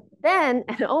 And then,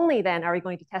 and only then, are we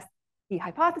going to test the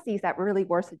hypotheses that really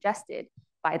were suggested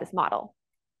by this model.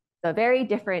 So a very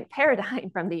different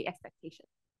paradigm from the expectation.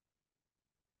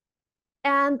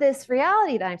 And this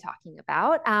reality that I'm talking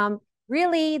about,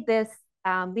 really this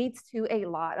leads to a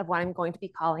lot of what I'm going to be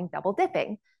calling double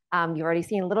dipping. You've already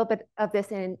seen a little bit of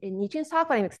this in Yiqun's talk,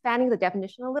 but I'm expanding the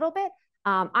definition a little bit.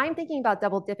 I'm thinking about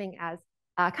double dipping as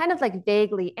kind of like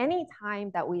vaguely any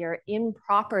time that we are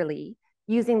improperly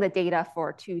using the data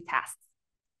for two tasks.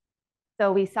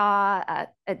 So we saw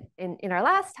in our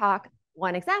last talk,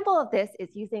 one example of this is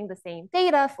using the same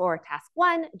data for task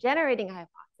 1, generating a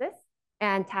hypothesis,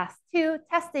 and task 2,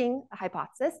 testing a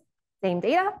hypothesis, same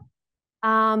data.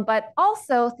 But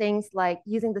also things like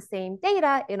using the same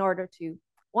data in order to,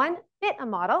 1, fit a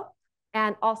model,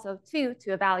 and also 2,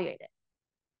 to evaluate it.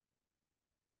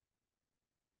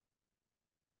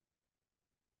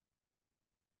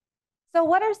 So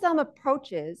what are some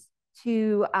approaches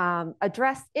to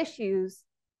address issues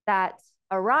that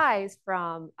arise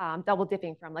from double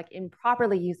dipping, from like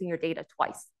improperly using your data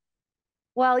twice?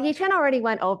 Well, Yiqun already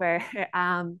went over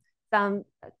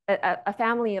a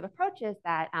family of approaches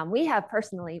that we have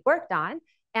personally worked on.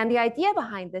 And the idea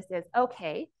behind this is,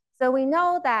 okay, so we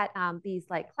know that these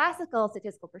like classical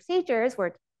statistical procedures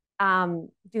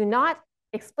do not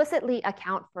explicitly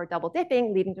account for double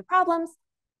dipping, leading to problems.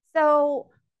 So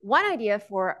one idea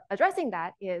for addressing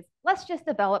that is, let's just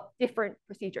develop different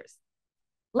procedures.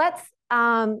 Let's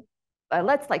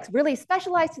like really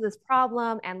specialize to this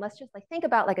problem, and let's just like think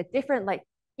about like a different, like,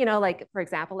 you know, like for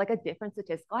example, like a different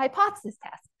statistical hypothesis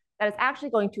test that is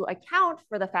actually going to account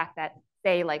for the fact that,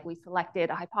 say, like we selected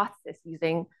a hypothesis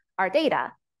using our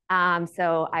data.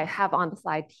 So I have on the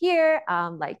slide here,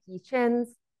 like Yiqun's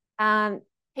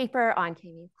paper on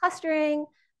k-means clustering.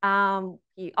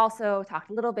 He also talked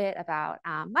a little bit about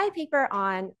my paper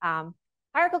on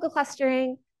hierarchical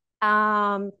clustering.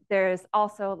 There's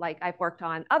also, like, I've worked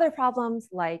on other problems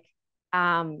like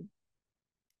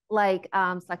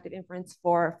selective inference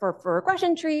for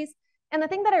regression trees. And the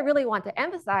thing that I really want to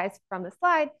emphasize from the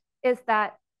slide is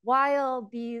that while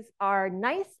these are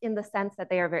nice in the sense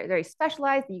that they are very, very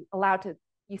specialized, you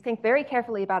think very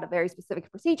carefully about a very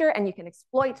specific procedure and you can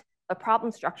exploit the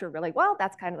problem structure really well.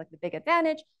 That's kind of like the big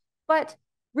advantage. But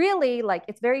really, like,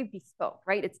 it's very bespoke,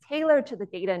 right? It's tailored to the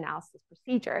data analysis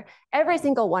procedure. Every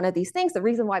single one of these things, the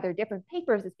reason why they're different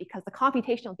papers is because the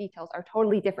computational details are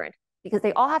totally different, because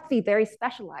they all have to be very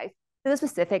specialized to the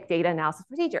specific data analysis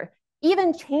procedure.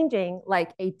 Even changing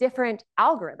like a different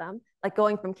algorithm, like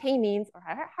going from k-means or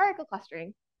hierarchical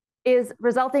clustering, is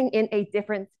resulting in a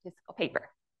different statistical paper.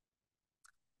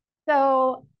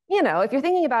 So, you know, if you're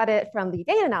thinking about it from the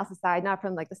data analysis side, not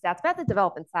from like the stats method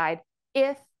development side,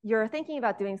 if you're thinking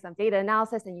about doing some data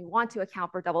analysis and you want to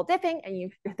account for double dipping and you're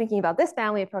thinking about this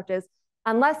family of approaches,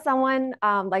 unless someone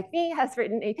like me has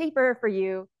written a paper for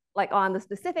you, like on the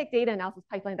specific data analysis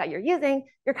pipeline that you're using,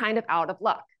 you're kind of out of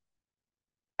luck.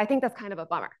 I think that's kind of a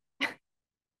bummer.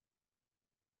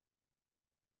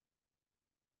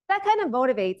 That kind of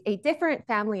motivates a different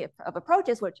family of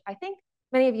approaches, which I think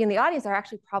many of you in the audience are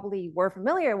actually probably were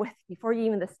familiar with before you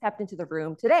even stepped into the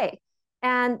room today.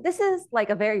 And this is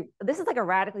like a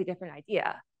radically different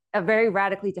idea, a very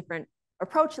radically different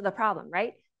approach to the problem,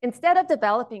 right? Instead of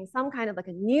developing some kind of like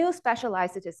a new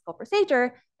specialized statistical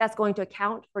procedure that's going to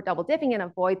account for double dipping and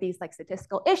avoid these like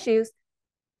statistical issues,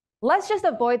 let's just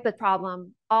avoid the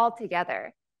problem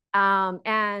altogether.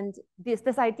 And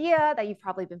this idea that you've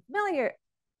probably been familiar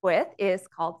with is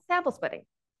called sample splitting.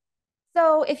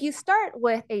 So if you start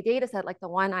with a data set like the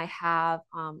one I have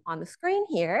on the screen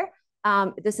here,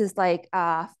 this is like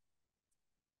 4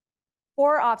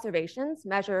 observations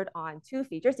measured on 2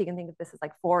 features. You can think of this as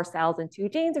like 4 cells and 2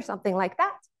 genes or something like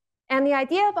that. And the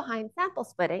idea behind sample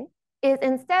splitting is,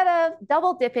 instead of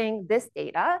double dipping this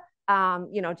data,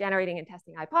 you know, generating and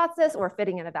testing a hypothesis or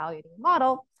fitting and evaluating a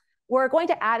model, we're going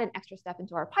to add an extra step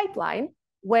into our pipeline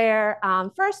where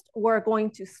first we're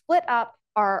going to split up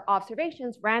our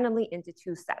observations randomly into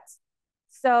 2 sets.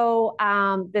 So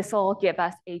this will give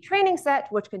us a training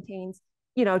set, which contains,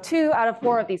 you know, 2 out of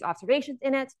 4 of these observations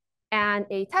in it, and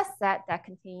a test set that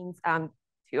contains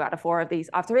 2 out of 4 of these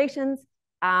observations.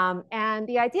 And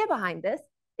the idea behind this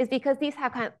is because these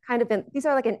have these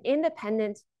are like an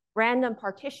independent random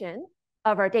partition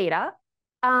of our data.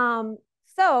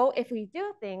 So if we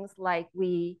do things like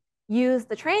we use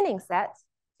the training set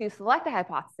to select a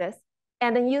hypothesis,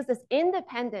 and then use this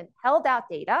independent held out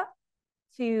data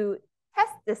to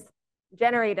test this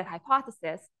generated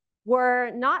hypothesis,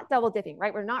 we're not double dipping,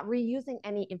 right? We're not reusing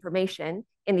any information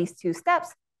in these 2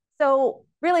 steps. So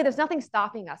really, there's nothing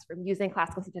stopping us from using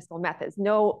classical statistical methods.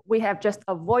 No, we have just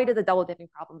avoided the double dipping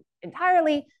problem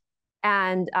entirely,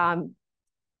 and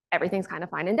everything's kind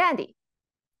of fine and dandy.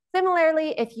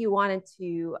 Similarly, if you wanted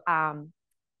to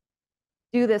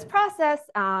do this process,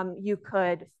 you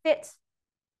could fit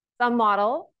some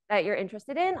model that you're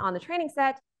interested in on the training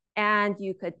set, and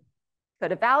you could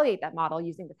evaluate that model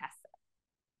using the test set.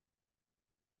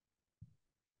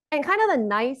 And kind of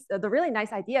the really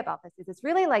nice idea about this is it's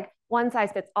really like one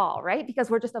size fits all, right? Because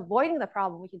we're just avoiding the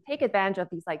problem. We can take advantage of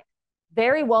these like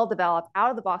very well developed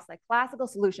out of the box, like classical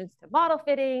solutions to model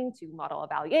fitting, to model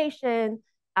evaluation,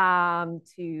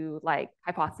 to like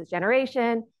hypothesis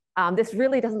generation. This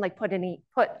really doesn't like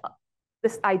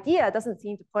this idea doesn't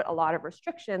seem to put a lot of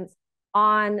restrictions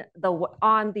on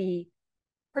the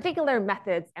particular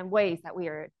methods and ways that we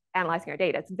are analyzing our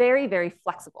data. It's very, very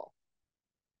flexible.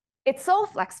 It's so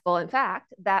flexible, in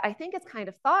fact, that I think it's kind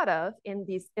of thought of in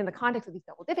the context of these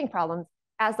double dipping problems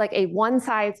as like a one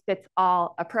size fits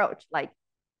all approach. Like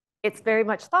it's very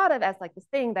much thought of as like this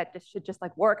thing that should just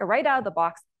like work right out of the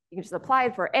box. You can just apply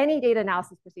it for any data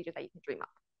analysis procedure that you can dream up.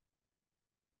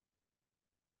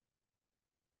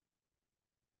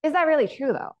 Is that really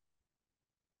true though?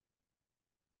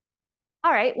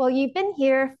 All right, well, you've been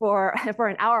here for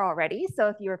an hour already. So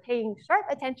if you were paying sharp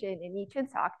attention in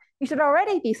Yiqun's talk, you should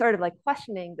already be sort of like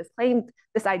questioning this claim,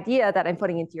 this idea that I'm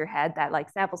putting into your head that like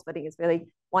sample splitting is really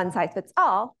one size fits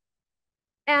all.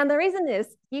 And the reason is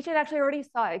Yiqun actually already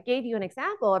gave you an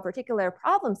example, a particular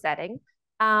problem setting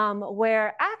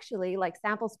where actually like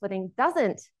sample splitting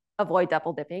doesn't avoid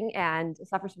double dipping and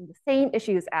suffers from the same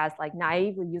issues as like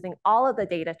naively using all of the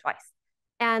data twice.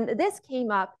 And this came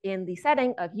up in the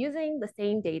setting of using the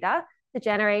same data to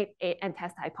generate and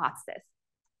test a hypothesis.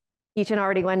 Yiqun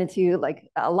already went into like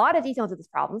a lot of detail into this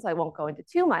problem, so I won't go into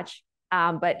too much,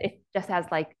 but it just has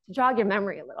like to jog your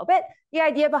memory a little bit. The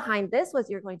idea behind this was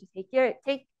you're going to take your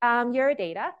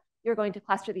data, you're going to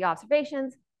cluster the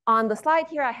observations. On the slide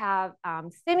here, I have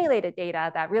simulated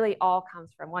data that really all comes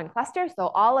from one cluster. So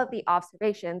all of the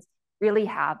observations really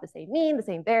have the same mean, the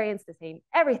same variance, the same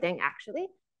everything actually.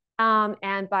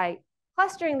 And by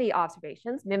clustering the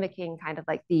observations, mimicking kind of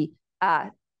like the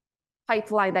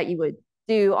pipeline that you would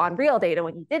do on real data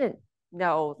when you didn't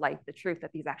know like the truth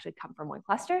that these actually come from one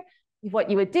cluster,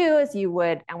 what you would do is you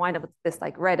would wind up with this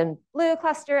like red and blue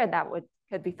cluster, and that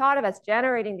could be thought of as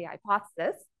generating the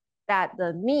hypothesis that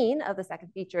the mean of the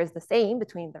second feature is the same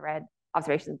between the red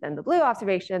observations and the blue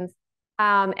observations.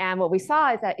 And what we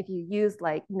saw is that if you use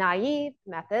like naive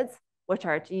methods, which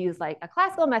are to use like a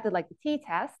classical method like the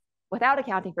t-test, without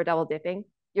accounting for double dipping,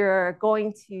 you're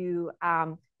going to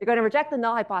reject the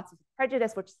null hypothesis of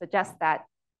prejudice, which suggests that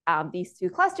these two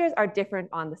clusters are different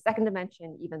on the second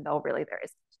dimension, even though really there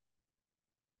isn't.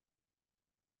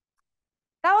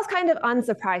 That was kind of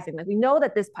unsurprising. Like we know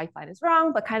that this pipeline is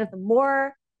wrong, but kind of the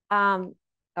more, oh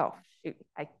shoot,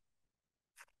 it's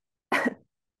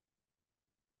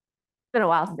been a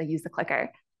while since I used the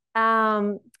clicker.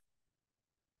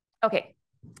 Okay.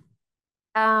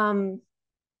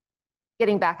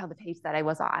 Getting back on the page that I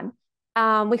was on.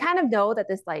 We kind of know that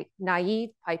this like naive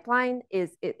pipeline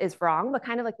is wrong, but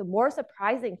kind of like the more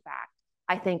surprising fact,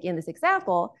 I think, in this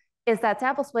example is that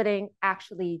sample splitting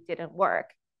actually didn't work.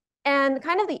 And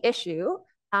kind of the issue,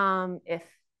 if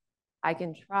I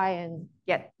can try and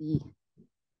get the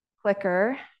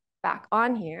clicker back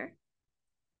on here.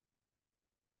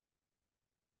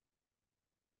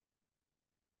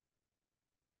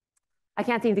 I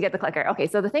can't seem to get the clicker. Okay,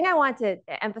 so the thing I want to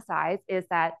emphasize is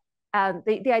that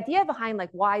the idea behind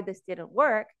like why this didn't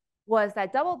work was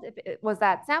that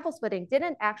sample splitting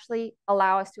didn't actually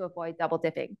allow us to avoid double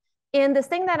dipping. In this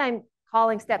thing that I'm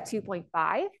calling step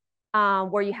 2.5,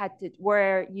 where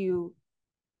you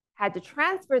had to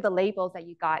transfer the labels that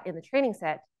you got in the training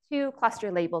set to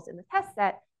cluster labels in the test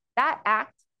set, that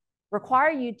act require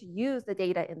you to use the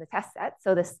data in the test set.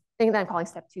 So this thing that I'm calling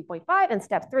step 2.5 and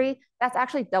step 3, that's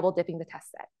actually double dipping the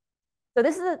test set. So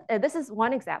this is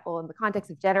one example in the context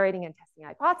of generating and testing a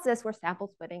hypothesis where sample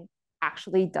splitting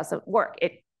actually doesn't work.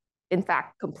 It, in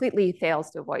fact, completely fails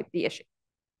to avoid the issue.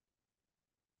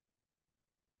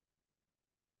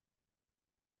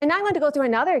 And now I'm going to go through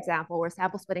another example where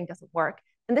sample splitting doesn't work.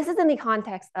 And this is in the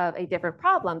context of a different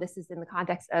problem. This is in the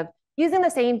context of using the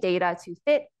same data to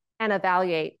fit and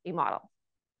evaluate a model.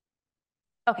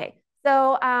 Okay,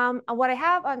 so what I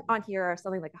have on here are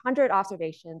something like 100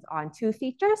 observations on 2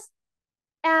 features.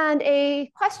 And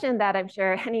a question that I'm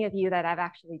sure any of you that have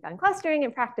actually done clustering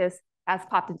in practice has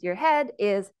popped into your head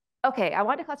is, okay, I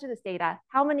want to cluster this data.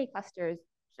 How many clusters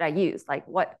should I use? Like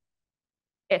what,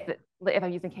 if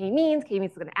I'm using k-means is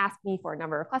going to ask me for a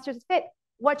number of clusters to fit.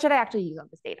 What should I actually use on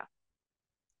this data?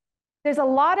 There's a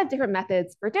lot of different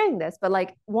methods for doing this, but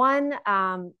like one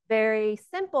very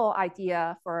simple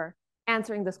idea for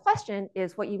answering this question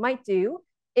is what you might do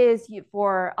is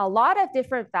for a lot of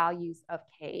different values of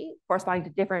k corresponding to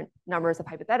different numbers of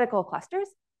hypothetical clusters,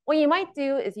 what you might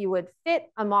do is you would fit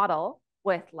a model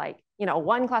with like,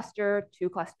 one cluster, two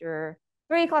cluster,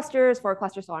 three clusters, four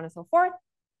clusters, so on and so forth.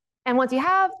 And once you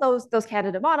have those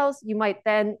candidate models, you might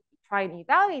then try and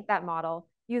evaluate that model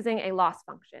using a loss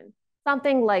function,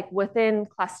 something like within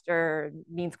cluster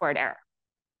mean squared error.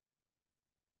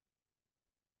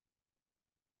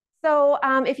 So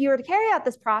if you were to carry out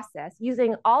this process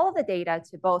using all of the data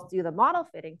to both do the model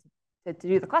fitting, to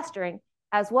do the clustering,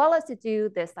 as well as to do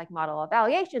this like model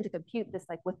evaluation to compute this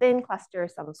like within cluster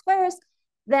sum of squares,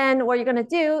 then what you're going to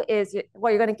do is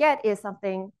what you're going to get is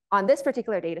something on this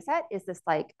particular data set is this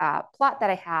like plot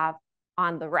that I have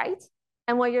on the right.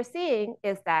 And what you're seeing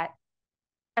is that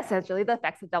essentially the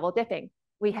effects of double dipping.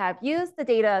 We have used the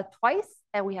data twice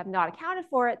and we have not accounted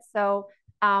for it. So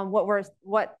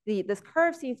this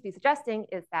curve seems to be suggesting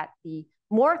is that the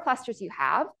more clusters you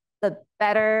have, the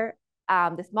better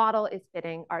this model is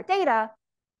fitting our data,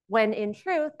 when in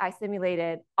truth, I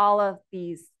simulated all of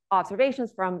these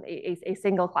observations from a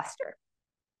single cluster.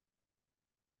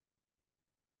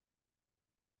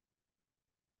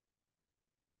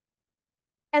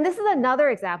 And this is another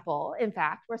example, in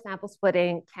fact, where sample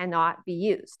splitting cannot be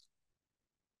used.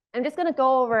 I'm just going to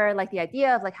go over like the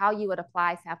idea of like how you would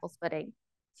apply sample splitting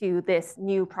to this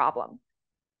new problem.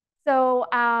 So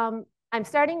I'm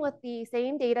starting with the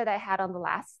same data that I had on the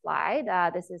last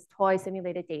slide. This is toy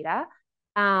simulated data,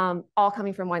 all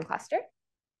coming from one cluster.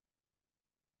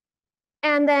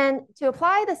 And then to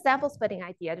apply the sample splitting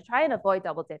idea to try and avoid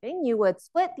double dipping, you would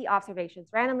split the observations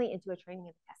randomly into a training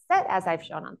and test set, as I've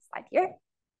shown on the slide here.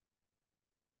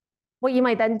 What you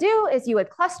might then do is you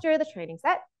would cluster the training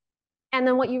set. And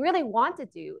then what you really want to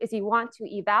do is you want to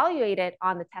evaluate it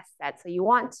on the test set. So you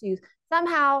want to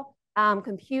somehow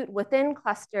compute within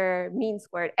cluster mean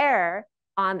squared error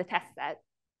on the test set.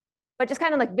 But just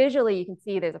kind of like visually, you can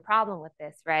see there's a problem with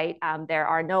this, right? There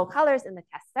are no colors in the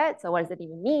test set. So what does it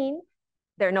even mean?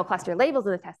 There are no cluster labels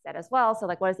in the test set as well. So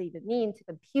like, what does it even mean to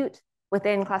compute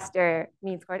within cluster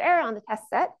mean squared error on the test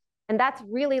set? And that's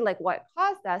really like what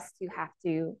caused us to have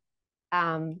to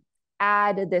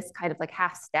add this kind of like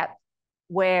half step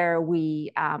where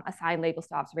we assign labels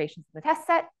to observations in the test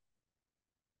set.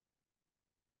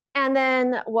 And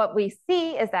then what we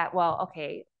see is that, well,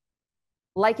 okay,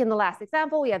 like in the last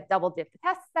example, we have double dipped the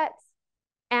test sets.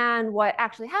 And what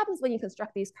actually happens when you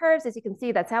construct these curves is you can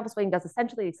see that sample splitting does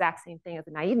essentially the exact same thing as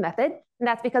the naive method. And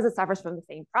that's because it suffers from the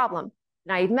same problem.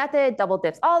 The naive method double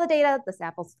dips all the data. The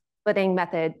sample splitting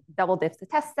method double dips the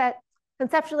test set.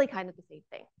 Conceptually, kind of the same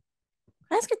thing.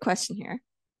 Can I ask a question here?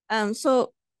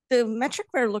 So the metric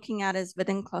we're looking at is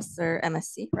within cluster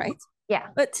MSC, right? Yeah.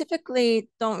 But typically,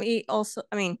 don't we also,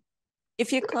 I mean,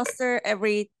 if you cluster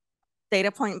every data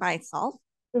point by itself,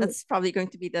 that's probably going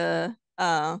to be the,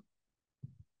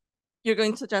 you're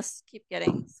going to just keep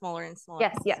getting smaller and smaller.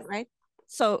 Yes, yes. Right?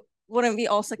 So wouldn't we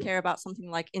also care about something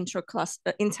like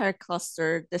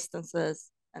inter-cluster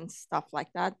distances and stuff like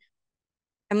that?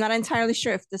 I'm not entirely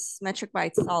sure if this metric by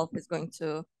itself is going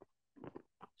to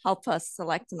help us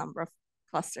select the number of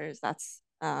clusters that's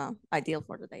ideal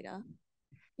for the data.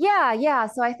 Yeah.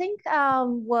 So I think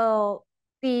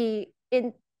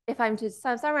if I'm to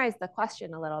summarize the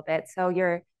question a little bit, so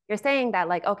you're saying that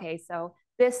like, okay, so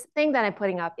this thing that I'm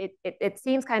putting up, it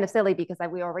seems kind of silly because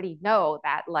we already know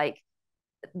that like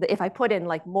if I put in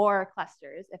like more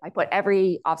clusters, if I put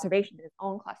every observation in its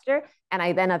own cluster and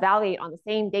I then evaluate on the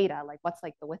same data, like what's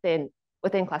like the within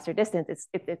cluster distance,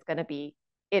 it's going to be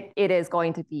it is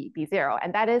going to be zero,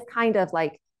 and that is kind of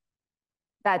like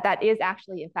that is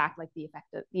actually in fact like the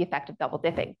effect of double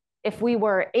dipping. If we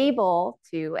were able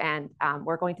to, and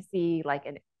we're going to see like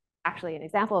actually an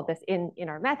example of this in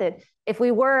our method, if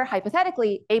we were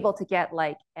hypothetically able to get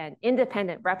like an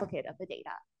independent replicate of the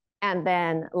data and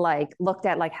then like looked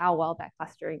at like how well that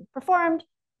clustering performed,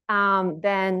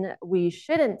 then we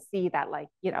shouldn't see that like,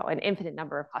 an infinite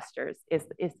number of clusters is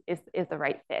the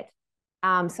right fit.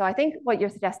 So I think what you're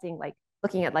suggesting, like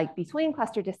looking at like between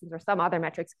cluster distance or some other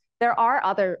metrics, there are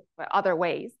other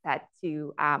ways that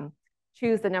to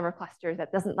choose the number of clusters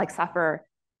that doesn't like suffer,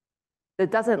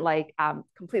 that doesn't like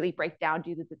completely break down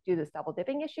due to this double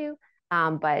dipping issue.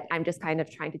 But I'm just kind of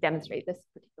trying to demonstrate this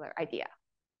particular idea.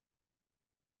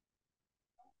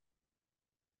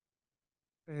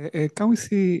 Can we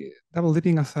see double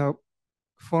dipping as a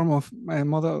form of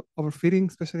model overfitting,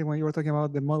 especially when you were talking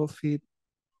about the model fit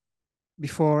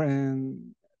before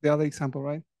and the other example,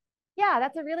 right? Yeah,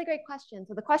 that's a really great question.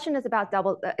 So the question is about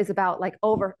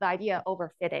the idea of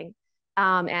overfitting.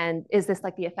 And is this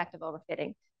like the effect of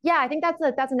overfitting? Yeah, I think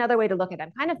that's another way to look at it.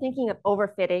 I'm kind of thinking of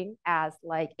overfitting as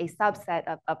like a subset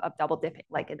of double dipping.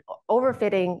 Like an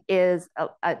overfitting is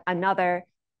another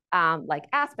like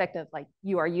aspect of like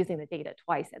you are using the data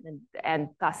twice and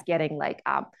thus getting like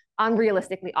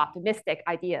unrealistically optimistic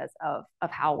ideas of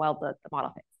how well the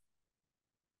model fits.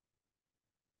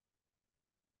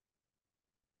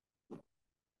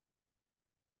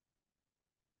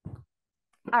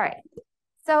 All right,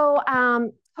 so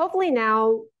hopefully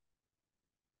now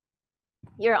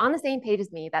you're on the same page as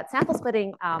me that sample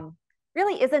splitting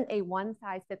really isn't a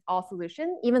one-size-fits-all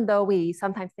solution, even though we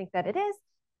sometimes think that it is.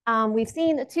 We've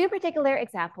seen two particular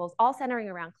examples, all centering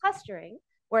around clustering,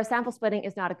 where sample splitting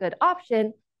is not a good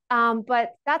option,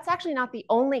 but that's actually not the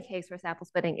only case where sample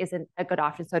splitting isn't a good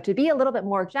option. So to be a little bit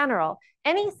more general,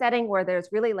 any setting where there's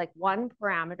really like one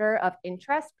parameter of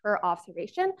interest per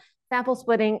observation, sample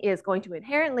splitting is going to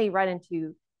inherently run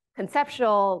into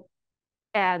conceptual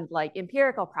and like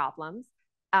empirical problems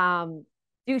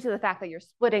due to the fact that you're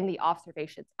splitting the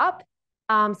observations up.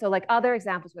 So like other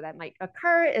examples where that might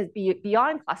occur is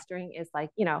beyond clustering is like,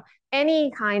 you know,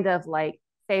 any kind of like,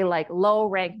 say like low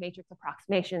rank matrix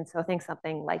approximation. So think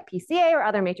something like PCA or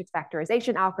other matrix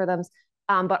factorization algorithms,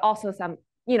 but also some,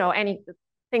 you know, any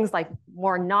things like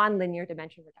more nonlinear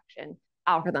dimension reduction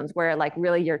algorithms where like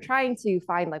really you're trying to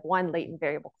find like one latent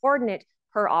variable coordinate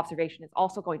per observation is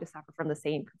also going to suffer from the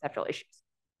same conceptual issues.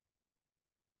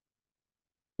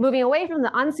 Moving away from the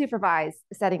unsupervised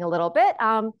setting a little bit,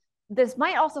 this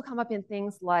might also come up in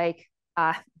things like,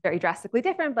 very drastically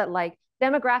different, but like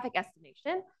demographic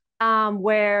estimation,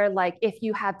 where like if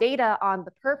you have data on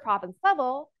the per province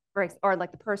level, or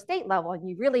like the per state level, and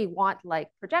you really want like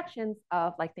projections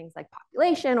of like things like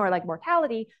population or like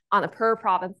mortality on a per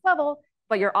province level,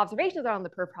 but your observations are on the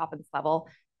per province level,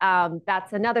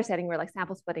 that's another setting where like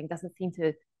sample splitting doesn't seem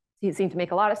to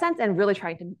make a lot of sense, and really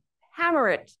trying to hammer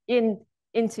it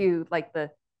into like the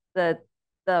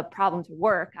problem to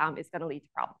work is going to lead to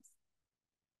problems.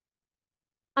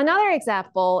 Another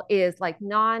example is like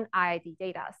non-IID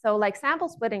data. So like sample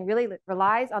splitting really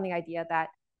relies on the idea that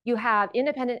you have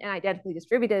independent and identically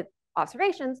distributed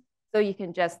observations. So you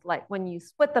can just like, when you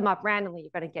split them up randomly,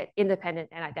 you're going to get independent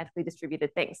and identically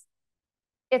distributed things.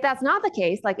 If that's not the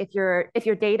case, like if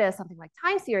your data is something like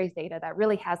time series data that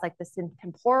really has like this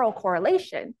temporal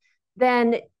correlation,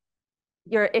 then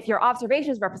if your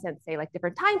observations represent, say, like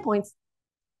different time points,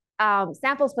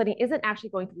 sample splitting isn't actually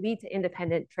going to lead to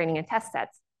independent training and test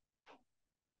sets.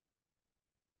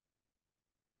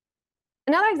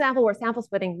 Another example where sample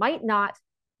splitting might not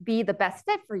be the best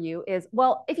fit for you is,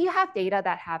 well, if you have data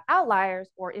that have outliers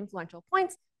or influential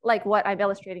points, like what I'm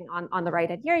illustrating on the right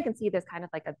hand here, you can see there's kind of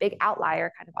like a big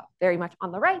outlier kind of very much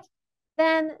on the right,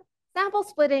 then sample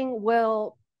splitting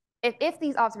will, if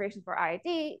these observations were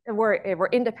IID and were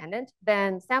independent,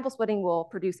 then sample splitting will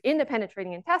produce independent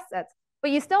training and test sets, but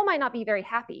you still might not be very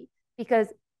happy because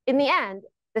in the end,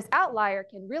 this outlier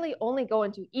can really only go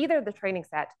into either the training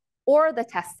set or the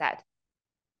test set.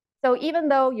 So even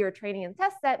though your training and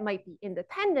test set might be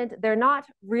independent, they're not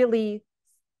really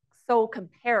so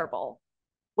comparable,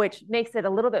 which makes it a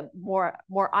little bit more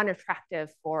unattractive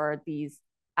for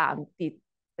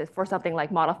for something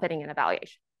like model fitting and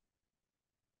evaluation.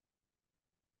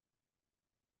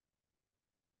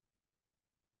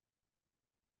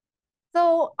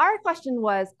 So our question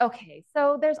was, okay,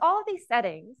 so there's all of these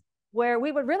settings where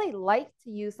we would really like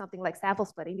to use something like sample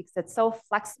splitting because it's so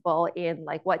flexible in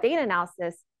like what data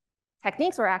analysis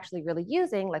techniques we're actually really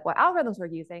using, like what algorithms we're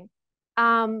using,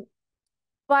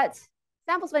 but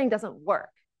sample splitting doesn't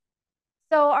work.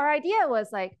 So our idea was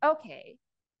like, okay,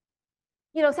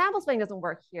 you know, sample splitting doesn't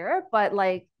work here, but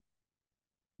like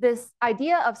this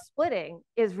idea of splitting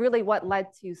is really what led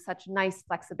to such nice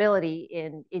flexibility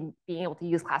in being able to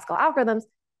use classical algorithms.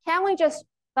 Can we just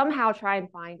somehow try and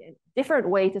find a different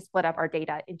way to split up our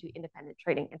data into independent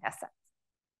training and test sets?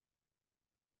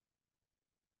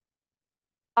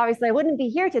 Obviously, I wouldn't be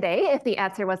here today if the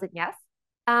answer wasn't yes.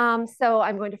 So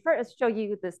I'm going to first show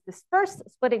you this first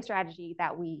splitting strategy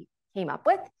that we came up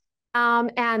with.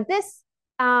 And this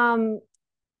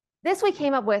we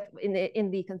came up with in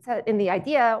the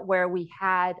idea where we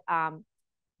had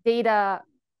data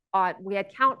on, we had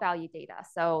count value data.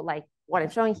 So like what I'm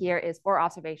showing here is 4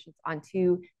 observations on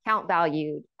 2 count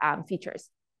valued features.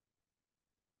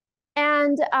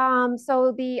 And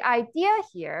so the idea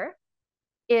here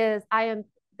is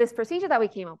this procedure that we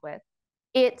came up with,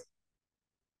 it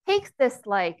takes this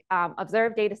like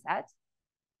observed data set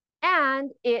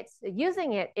and it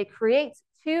creates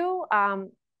two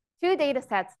data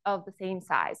sets of the same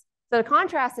size. So to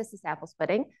contrast this to sample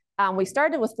splitting, we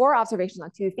started with 4 observations on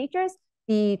 2 features.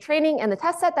 The training and the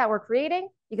test set that we're creating,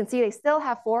 you can see they still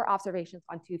have 4 observations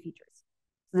on 2 features.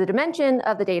 So the dimension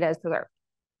of the data is preserved.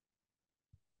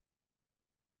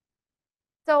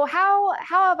 So how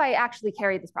have I actually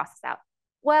carried this process out?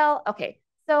 Well, okay.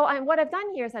 So what I've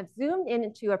done here is I've zoomed in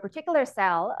into a particular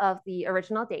cell of the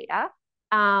original data.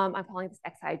 I'm calling this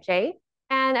xij.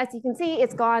 And as you can see,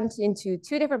 it's gone into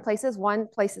two different places. One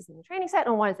place is in the training set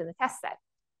and one is in the test set.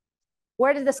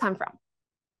 Where did this come from?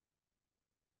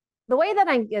 The way that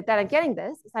I'm getting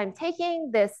this is I'm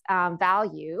taking this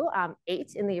value,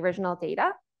 8 in the original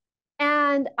data,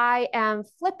 and I am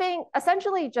flipping,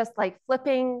 essentially just like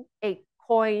flipping a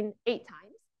coin 8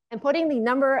 times and putting the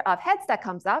number of heads that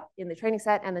comes up in the training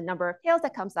set and the number of tails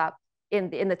that comes up in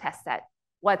the test set.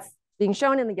 What's being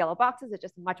shown in the yellow boxes is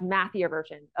just a much mathier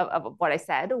version of what I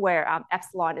said, where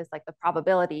epsilon is like the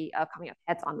probability of coming up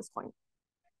heads on this coin.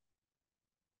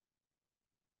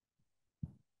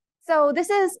 So this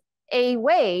is a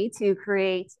way to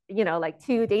create, like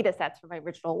 2 data sets for my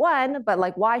original one, but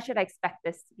like, why should I expect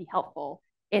this to be helpful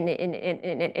in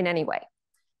any way?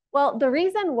 Well, the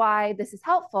reason why this is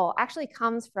helpful actually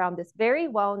comes from this very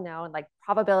well-known like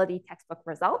probability textbook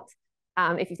result.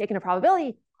 If you've taken a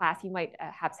probability class, you might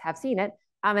have seen it,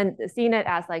 and seen it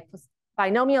as like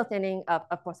binomial thinning of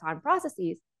Poisson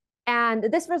processes. And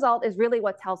this result is really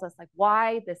what tells us like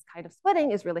why this kind of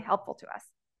splitting is really helpful to us.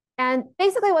 And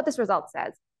basically what this result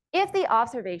says, if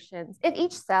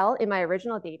each cell in my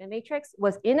original data matrix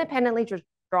was independently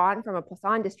drawn from a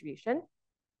Poisson distribution,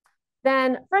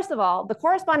 then first of all, the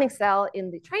corresponding cell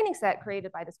in the training set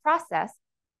created by this process,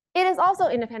 it is also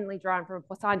independently drawn from a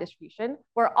Poisson distribution,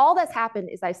 where all that's happened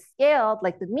is I scaled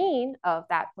like the mean of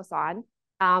that Poisson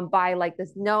by like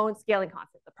this known scaling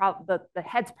constant, the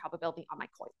heads probability on my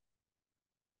coin.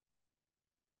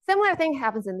 Similar thing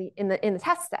happens in the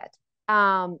test set.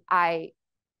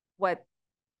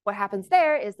 What happens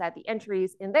there is that the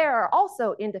entries in there are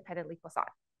also independently Poisson.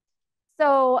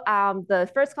 So the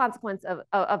first consequence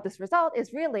of this result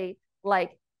is really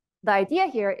like the idea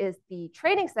here is the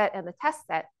training set and the test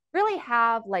set really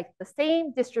have like the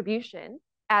same distribution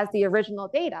as the original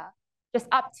data, just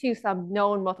up to some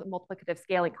known multiplicative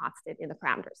scaling constant in the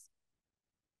parameters.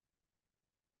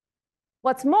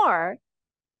 What's more,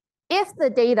 if the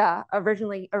data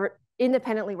originally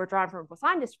independently were drawn from a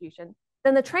Poisson distribution,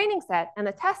 then the training set and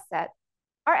the test set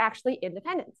are actually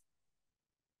independent.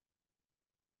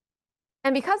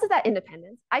 And because of that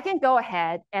independence, I can go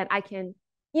ahead and I can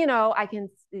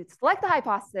select the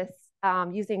hypothesis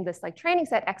using this like training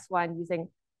set X1 using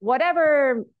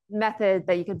whatever method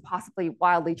that you can possibly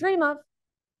wildly dream of.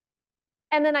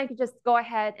 And then I could just go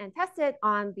ahead and test it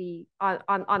on the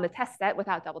test set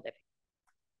without double dipping.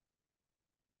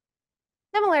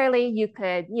 Similarly, you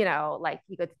could,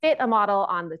 you could fit a model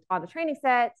on the training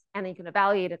set, and then you can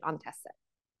evaluate it on the test set.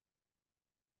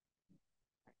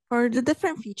 For the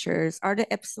different features, are the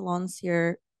epsilons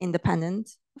here independent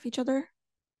of each other?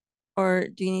 Or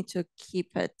do you need to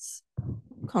keep it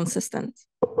consistent?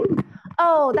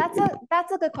 Oh,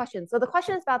 that's a good question. So the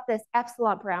question is about this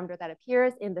epsilon parameter that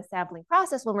appears in the sampling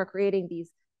process when we're creating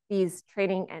these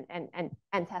training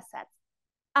and test sets.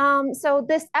 So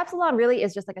this epsilon really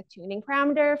is just like a tuning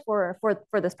parameter for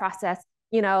this process.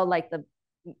 Like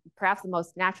perhaps the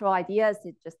most natural idea is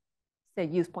to just say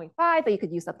use 0.5, but you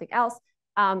could use something else.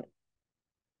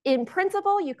 In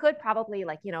principle, you could probably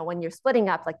when you're splitting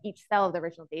up like each cell of the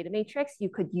original data matrix, you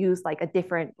could use like a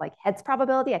different like heads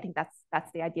probability. I think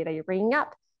that's the idea that you're bringing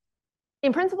up.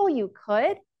 In principle, you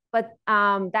could, but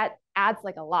that adds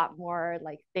like a lot more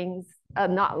like things,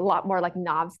 not a lot more like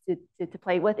knobs to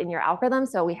play with in your algorithm.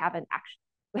 So we haven't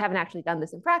actually done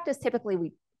this in practice. Typically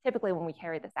when we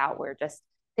carry this out, we're just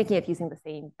thinking of using the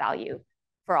same value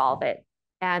for all of it.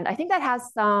 And I think that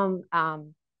has some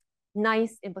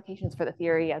nice implications for the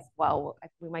theory as well.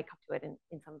 We might come to it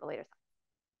in some of the later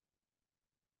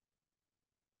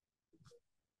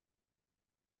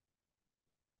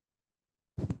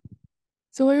slides.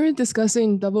 So when you're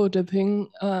discussing double dipping,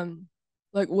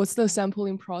 like what's the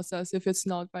sampling process if it's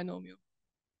not binomial?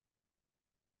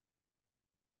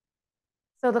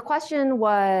 So the question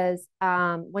was,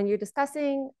 when you're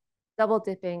discussing double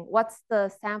dipping, what's the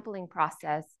sampling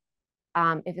process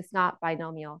if it's not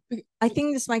binomial? I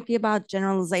think this might be about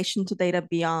generalization to data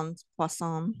beyond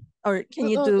Poisson. Or can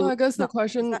you do? No, I guess the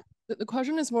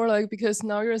question is more like, because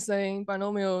now you're saying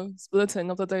binomial splitting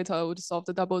of the data would solve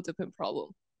the double dipping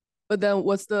problem. But then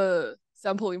what's the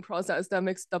sampling process that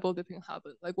makes double dipping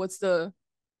happen? Like what's the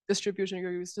distribution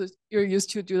you're used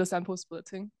to do the sample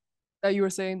splitting that you were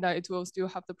saying that it will still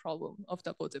have the problem of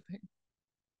double dipping?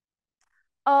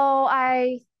 Oh,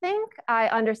 I think I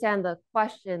understand the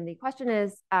question. The question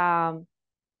is, I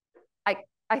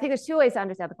think there's two ways to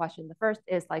understand the question. The first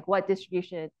is like what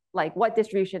distribution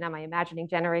am I imagining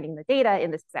generating the data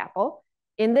in this example?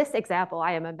 in this example,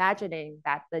 I am imagining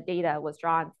that the data was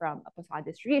drawn from a Poisson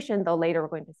distribution, though later we're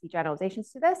going to see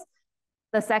generalizations to this.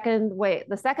 The second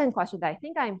question that I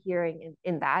think I'm hearing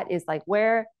in that is like,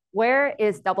 where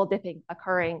is double dipping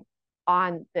occurring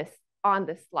on this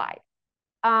slide?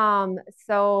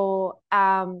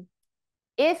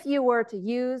 If you were to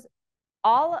use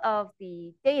all of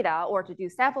the data or to do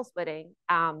sample splitting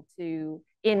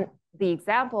in the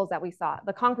examples that we saw,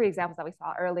 the concrete examples that we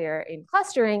saw earlier in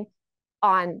clustering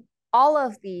on all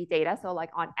of the data, so like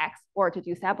on X, or to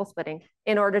do sample splitting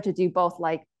in order to do both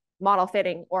like model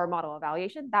fitting or model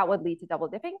evaluation, that would lead to double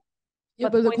dipping. Yeah,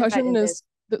 but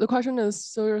the question is,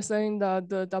 so you're saying that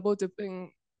the double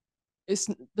dipping is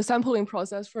the sampling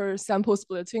process for sample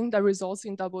splitting that results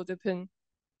in double dipping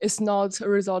is not a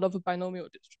result of a binomial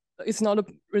it's not a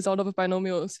result of a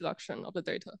binomial selection of the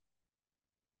data.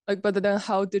 Like, but then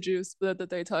how did you split the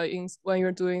data when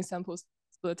you're doing sample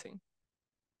splitting?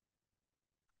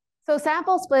 So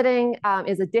sample splitting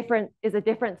is a different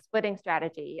splitting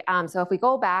strategy. So if we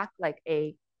go back like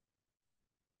a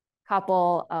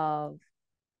couple of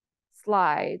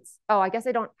slides, I guess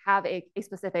I don't have a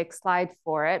specific slide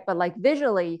for it, but like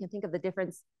visually, you can think of the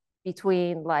difference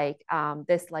between like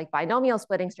this like binomial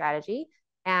splitting strategy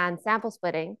and sample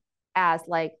splitting as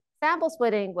like sample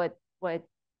splitting would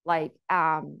like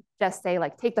just say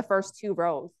like take the first 2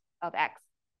 rows of X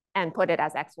and put it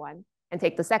as X1, and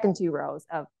take the second 2 rows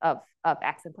of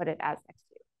X and put it as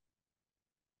X2.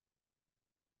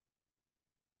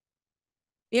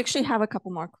 We actually have a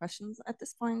couple more questions at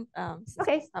this point.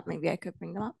 Okay. Maybe I could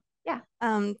bring them up. Yeah.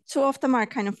 2 of them are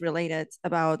kind of related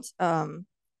about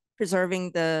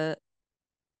preserving the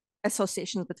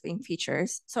associations between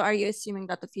features. So are you assuming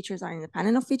that the features are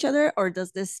independent of each other, or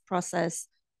does this process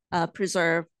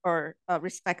preserve or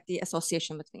respect the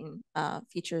association between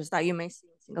features that you may see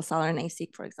in single cell RNA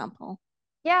seq, for example?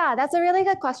 Yeah, that's a really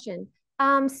good question.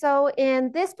 So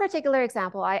in this particular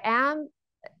example,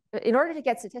 in order to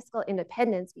get statistical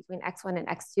independence between X1 and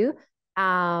X2,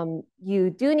 you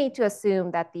do need to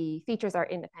assume that the features are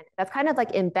independent. That's kind of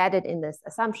like embedded in this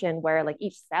assumption where like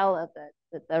each cell of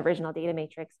the original data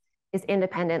matrix is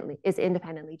independently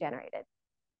generated.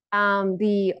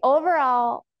 The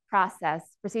overall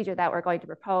procedure that we're going to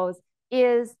propose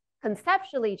is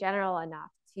conceptually general enough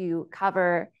to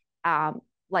cover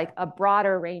like a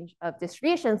broader range of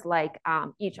distributions, like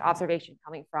each observation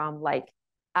coming from like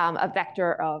a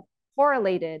vector of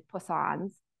correlated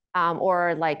Poissons,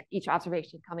 or like each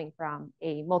observation coming from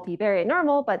a multivariate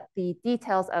normal, but the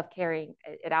details of carrying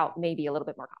it out may be a little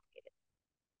bit more complicated.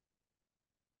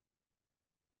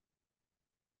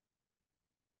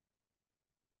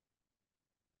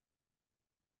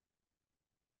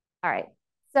 All right,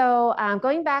 so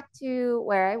going back to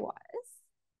where I was.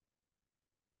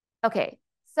 Okay,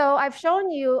 so I've shown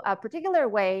you a particular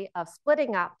way of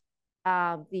splitting up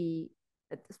a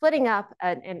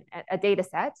data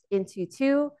set into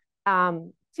two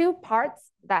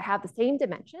parts that have the same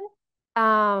dimension.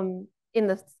 In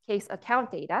this case,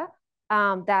 account data,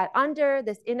 that under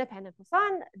this independent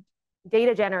Poisson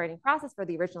data generating process for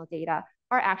the original data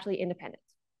are actually independent.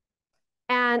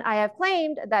 And I have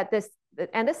claimed that this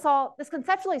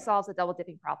conceptually solves the double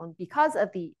dipping problem because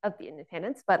of the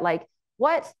independence, but like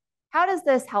how does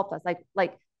this help us?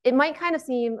 Like it might kind of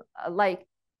seem like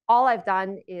all I've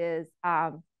done is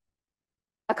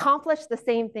accomplish the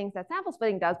same things that sample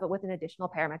splitting does, but with an additional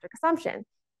parametric assumption.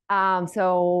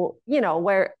 So,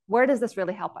 where does this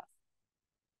really help us?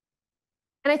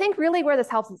 And I think really where this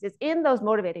helps us is in those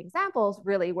motivating examples,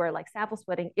 really where like sample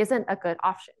splitting isn't a good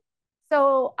option.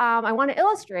 So I want to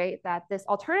illustrate that this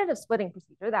alternative splitting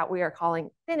procedure that we are calling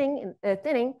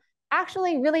thinning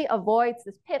actually really avoids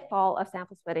this pitfall of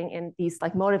sample splitting in these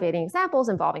like motivating examples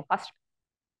involving clustering.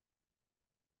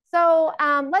 So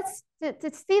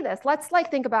to see this, let's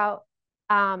like think about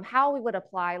how we would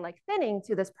apply like thinning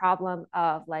to this problem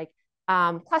of like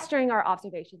clustering our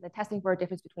observations and testing for a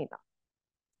difference between them.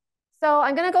 So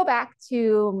I'm going to go back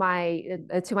to my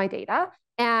data.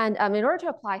 And in order to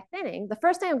apply thinning, the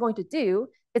first thing I'm going to do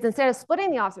is instead of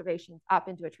splitting the observations up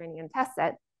into a training and test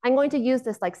set, I'm going to use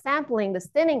this like sampling, this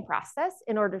thinning process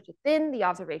in order to thin the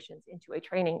observations into a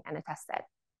training and a test set.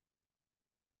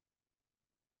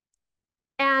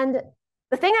 And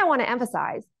the thing I want to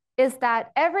emphasize is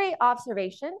that every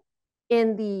observation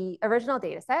in the original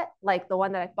data set, like the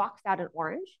one that I've boxed out in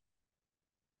orange,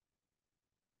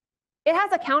 it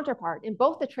has a counterpart in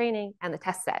both the training and the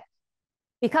test set.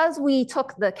 Because we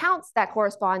took the counts that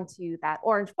correspond to that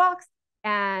orange box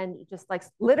and just like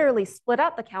literally split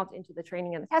up the count into the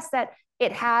training and the test set,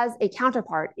 it has a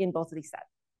counterpart in both of these sets.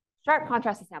 Sharp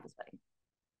contrast to sample splitting.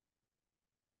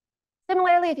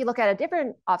 Similarly, if you look at a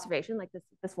different observation, like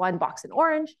this one box in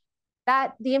orange,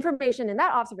 that the information in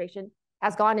that observation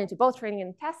has gone into both training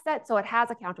and test set, so it has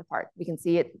a counterpart. We can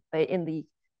see it in the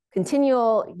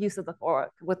continual use of the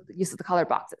colored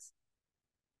boxes.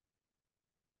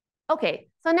 Okay,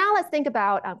 so now let's think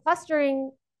about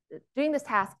clustering, doing this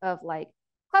task of like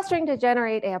clustering to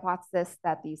generate a hypothesis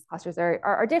that these clusters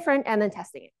are different, and then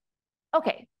testing it.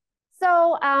 Okay,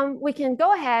 so we can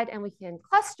go ahead and we can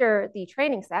cluster the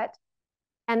training set,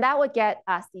 and that would get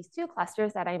us these two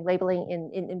clusters that I'm labeling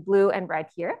in blue and red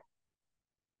here.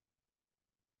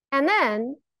 And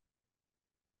then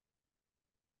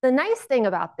the nice thing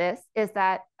about this is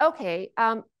that, okay,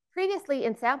 previously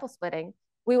in sample splitting,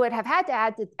 we would have had to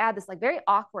add this like very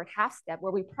awkward half step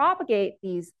where we propagate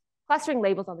these clustering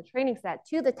labels on the training set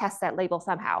to the test set label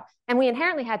somehow. And we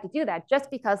inherently had to do that just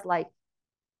because like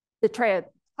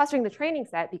clustering the training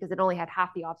set, because it only had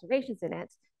half the observations in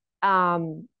it,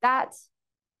 that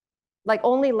like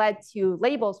only led to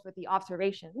labels with the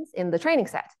observations in the training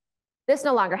set. This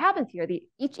no longer happens here.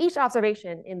 Each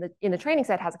observation in the training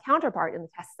set has a counterpart in the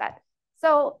test set.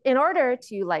 So in order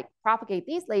to like propagate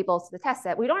these labels to the test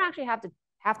set, we don't actually have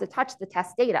to touch the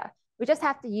test data. We just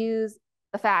have to use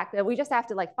the fact that we just have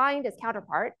to like find its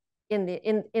counterpart in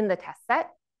the test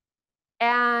set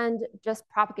and just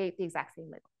propagate the exact same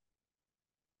label.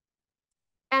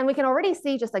 And we can already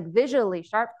see just like visually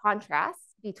sharp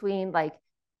contrasts between like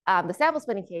the sample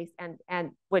splitting case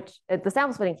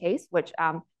which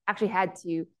actually had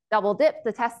to double dip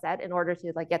the test set in order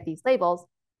to like get these labels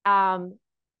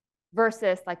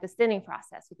versus like the stinning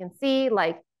process. We can see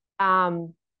like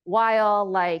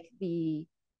while like the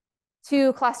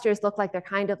two clusters look like they're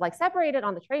kind of like separated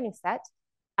on the training set,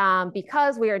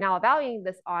 because we are now evaluating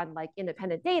this on like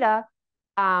independent data,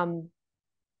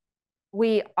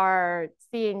 we are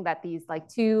seeing that these like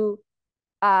two,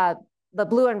 the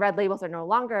blue and red labels are no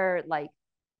longer like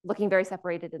looking very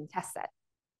separated in the test set.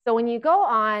 So when you go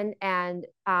on and,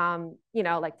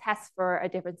 like test for a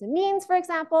difference in means, for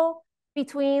example,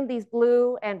 between these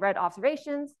blue and red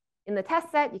observations in the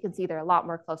test set, you can see they're a lot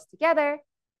more close together.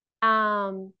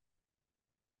 And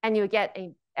you would get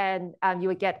a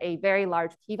very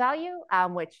large p-value,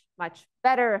 which much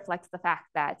better reflects the fact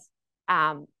that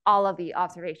all of the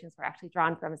observations were actually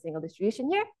drawn from a single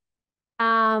distribution here.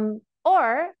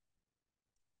 Or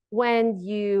when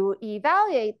you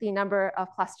evaluate the number of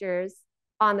clusters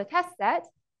on the test set,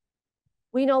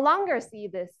 we no longer see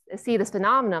this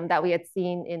phenomenon that we had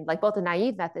seen in like both the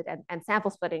naive method and sample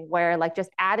splitting, where like just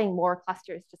adding more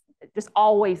clusters just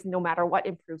always, no matter what,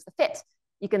 improves the fit.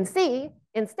 You can see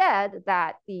instead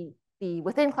that the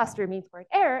within cluster mean squared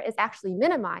error is actually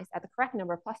minimized at the correct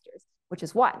number of clusters, which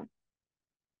is 1.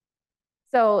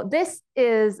 So this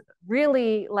is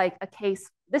really like a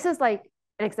case, this is like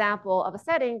an example of a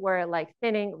setting where like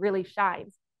thinning really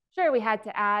shines. Sure, we had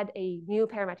to add a new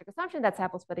parametric assumption that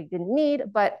sample splitting didn't need,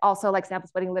 but also like sample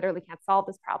splitting literally can't solve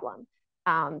this problem.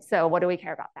 So what do we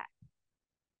care about that?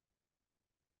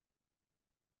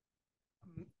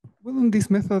 Wouldn't this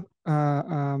method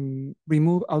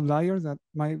remove outliers? That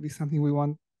might be something we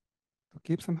want to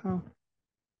keep somehow.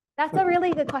 That's a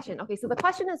really good question. Okay, so the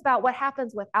question is about what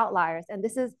happens with outliers. And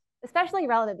this is especially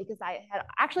relevant because I had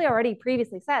actually already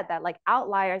previously said that like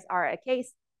outliers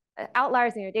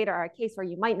in your data are a case where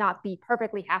you might not be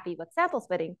perfectly happy with sample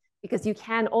splitting because you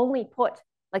can only put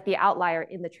like the outlier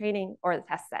in the training or the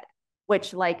test set,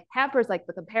 which like hampers like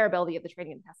the comparability of the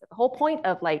training and test set. The whole point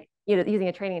of like, using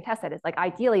a training and test set is like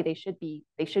ideally they should be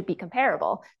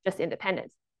comparable, just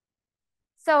independent.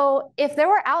 So if there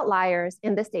were outliers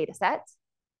in this data set,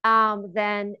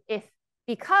 then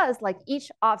because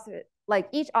each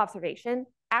observation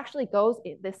actually goes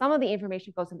in, some of the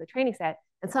information goes in the training set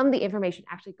and some of the information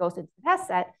actually goes into the test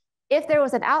set. If there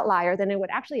was an outlier, then it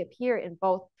would actually appear in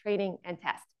both training and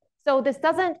test. So this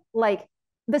doesn't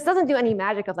do any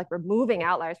magic of like removing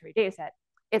outliers from your data set.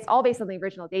 It's all based on the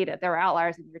original data. If there are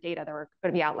outliers in your data, there are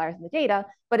going to be outliers in the data,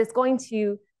 but it's going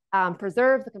to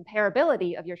preserve the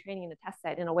comparability of your training and the test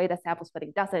set in a way that sample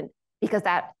splitting doesn't, because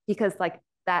that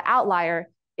outlier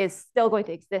is still going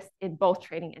to exist in both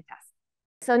training and test.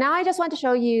 So now I just want to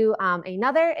show you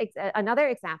another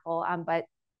example, but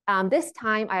this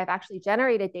time I have actually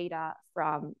generated data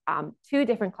from 2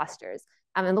 different clusters.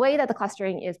 And the way that the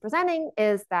clustering is presenting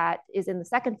is in the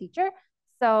second feature.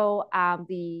 So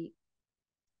the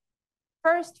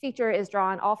first feature is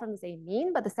drawn all from the same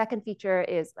mean, but the second feature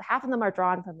is half of them are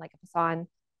drawn from like a Poisson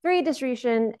 3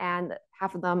 distribution and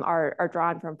half of them are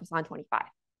drawn from Poisson 25.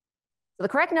 So the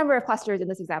correct number of clusters in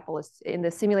this example in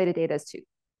the simulated data is 2.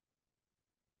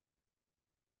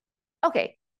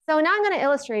 Okay, so now I'm going to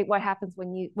illustrate what happens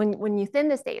when you thin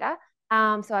this data.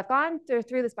 So I've gone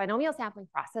through this binomial sampling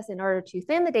process in order to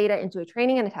thin the data into a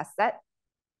training and a test set.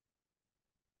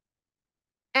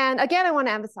 And again, I want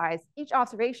to emphasize each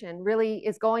observation really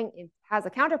has a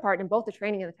counterpart in both the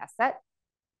training and the test set.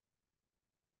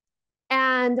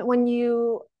 And when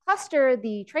you cluster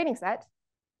the training set,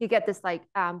 you get this like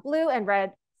blue and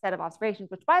red set of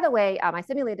observations, which by the way, I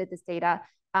simulated this data.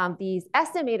 These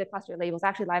estimated cluster labels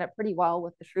actually line up pretty well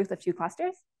with the truth of two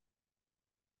clusters.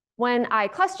 When I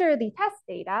cluster the test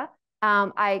data,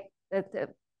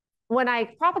 when I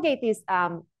propagate these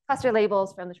cluster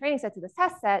labels from the training set to the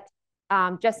test set,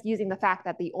 just using the fact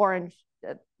that the orange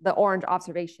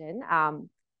observation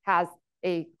has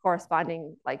a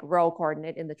corresponding like row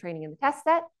coordinate in the training and the test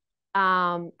set,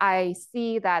 I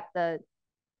see that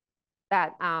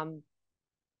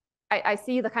I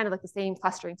see the kind of like the same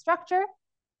clustering structure.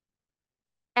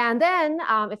 And then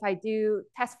if I do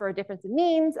test for a difference in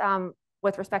means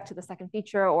with respect to the second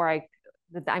feature, or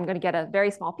I'm going to get a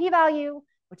very small p-value,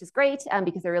 which is great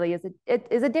because there really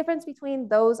is a difference between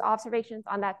those observations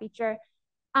on that feature.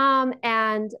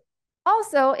 And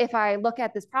also, if I look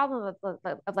at this problem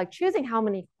of like choosing how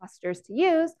many clusters to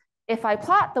use, if I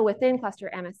plot the within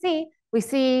cluster MSE, we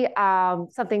see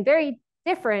something very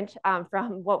different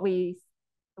from what we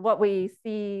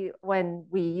see when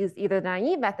we use either the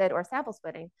naive method or sample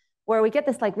splitting, where we get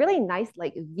this like really nice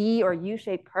like V or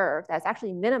U-shaped curve that's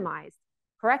actually minimized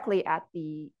correctly at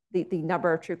the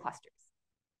number of true clusters.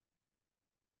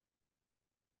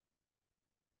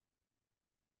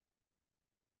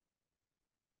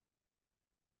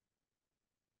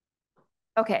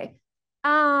 Okay,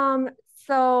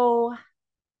 so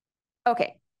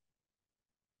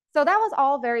that was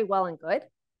all very well and good.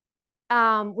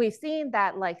 We've seen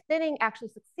that like thinning actually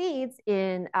succeeds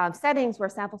in settings where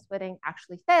sample splitting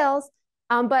actually fails.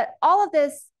 But all of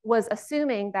this was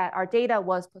assuming that our data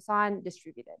was Poisson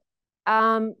distributed.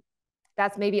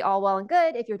 That's maybe all well and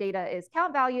good if your data is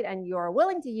count valued and you're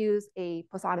willing to use a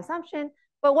Poisson assumption.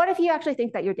 But what if you actually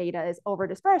think that your data is over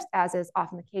dispersed, as is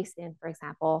often the case in, for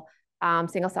example,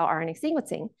 single cell RNA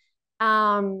sequencing?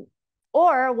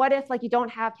 Or what if like you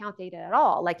don't have count data at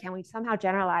all? Like, can we somehow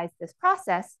generalize this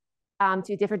process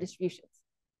to different distributions?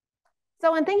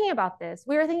 So in thinking about this,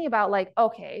 we were thinking about like,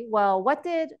 okay, well, what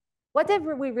did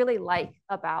we really like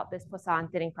about this Poisson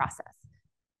thinning process?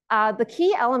 The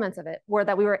key elements of it were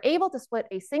that we were able to split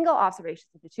a single observation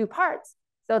into two parts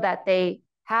so that they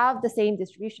have the same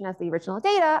distribution as the original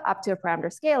data up to a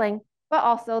parameter scaling, but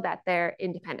also that they're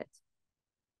independent.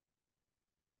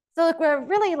 So like, we're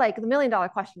really like the million-dollar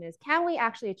question is, can we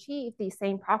actually achieve these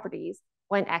same properties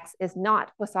when X is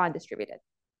not Poisson distributed?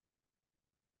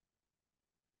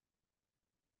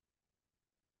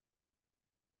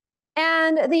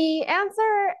 And the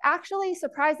answer actually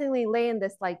surprisingly lay in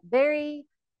this like this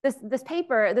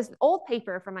old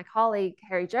paper from my colleague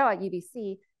Harry Zhou at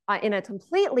UBC in a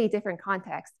completely different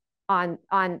context. It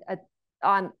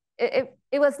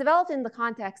was developed in the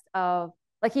context of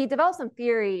like he developed some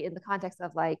theory in the context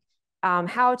of like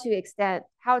how to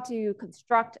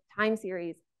construct time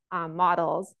series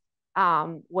models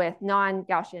with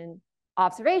non-Gaussian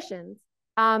observations.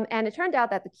 And it turned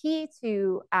out that the key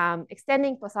to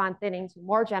extending Poisson thinning to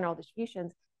more general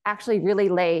distributions actually really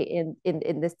lay in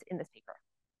this paper.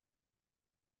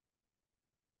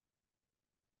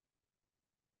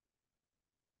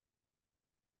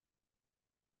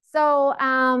 So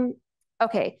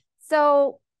okay,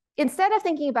 so instead of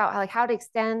thinking about like how to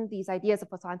extend these ideas of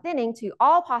Poisson thinning to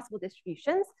all possible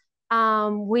distributions,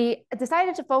 we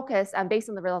decided to focus based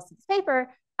on the results of this paper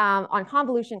on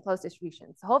convolution closed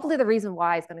distributions. So hopefully the reason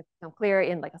why is going to become clear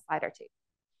in like a slide or two.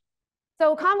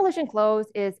 So convolution closed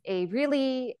is a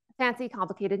really fancy,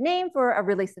 complicated name for a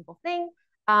really simple thing.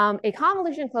 A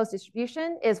convolution closed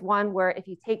distribution is one where if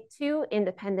you take two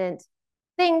independent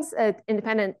things,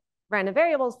 independent random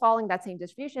variables following that same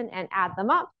distribution and add them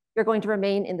up, you're going to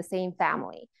remain in the same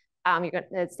family.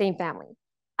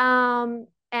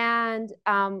 And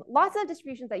lots of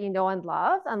distributions that you know and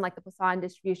love, unlike the Poisson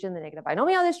distribution, the negative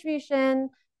binomial distribution,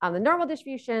 the normal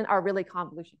distribution, are really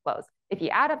convolution closed. If you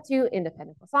add up two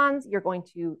independent Poissons, you're going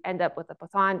to end up with a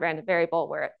Poisson random variable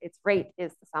where its rate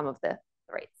is the sum of the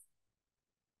rates.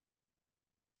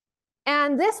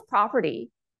 And this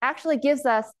property actually gives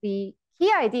us the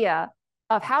key idea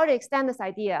of how to extend this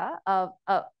idea to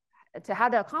how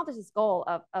to accomplish this goal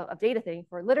of data thinning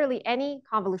for literally any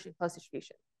convolution closed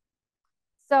distribution.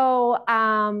 So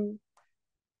let's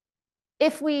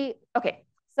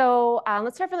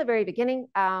start from the very beginning.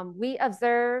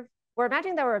 We're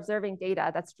imagining that we're observing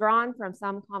data that's drawn from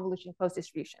some convolution closed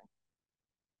distribution.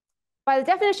 By the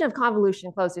definition of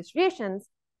convolution closed distributions,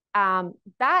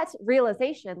 that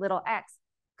realization, little x,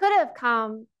 could have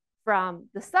come from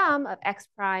the sum of x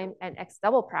prime and x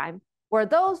double prime, where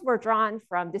those were drawn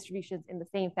from distributions in the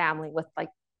same family with like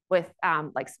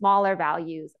smaller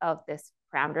values of this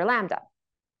parameter lambda.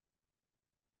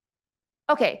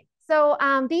 Okay, so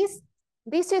these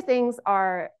two things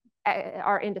are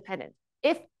independent.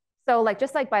 If so, like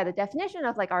just like by the definition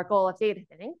of like our goal of data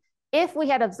thinning, if we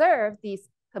had observed these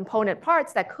component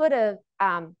parts that could have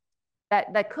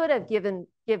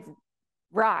give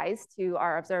rise to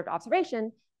our observed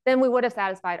observation, then we would have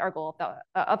satisfied our goal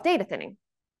of data thinning.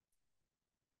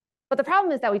 But the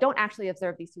problem is that we don't actually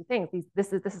observe these two things.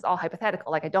 This is all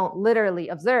hypothetical. Like I don't literally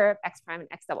observe x prime and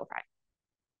x double prime.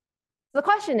 So the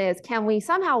question is, can we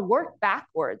somehow work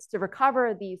backwards to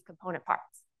recover these component parts?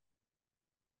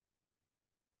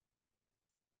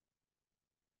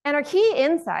 And our key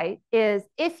insight is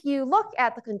if you look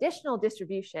at the conditional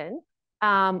distribution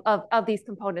of these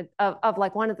components, of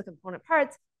like one of the component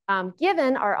parts,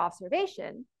 given our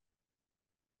observation,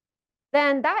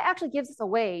 then that actually gives us a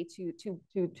way to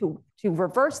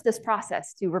reverse this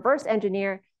process, to reverse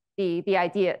engineer the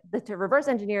idea, to reverse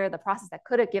engineer the process that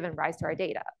could have given rise to our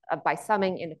data by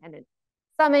summing independent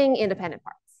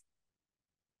parts.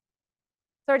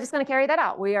 So we're just going to carry that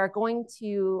out. We are going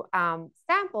to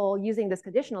sample using this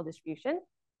conditional distribution.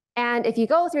 And if you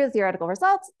go through the theoretical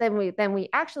results, then we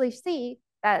actually see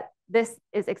that this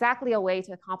is exactly a way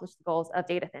to accomplish the goals of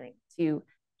data thinning, to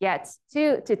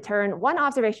turn one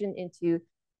observation into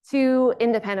two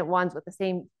independent ones with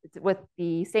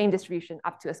the same distribution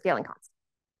up to a scaling constant.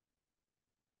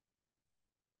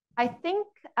 I think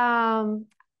I'm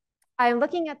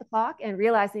looking at the clock and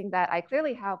realizing that I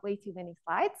clearly have way too many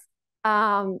slides.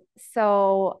 I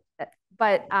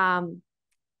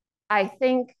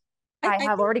think I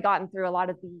have already gotten through a lot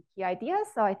of the key ideas.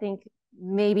 So I think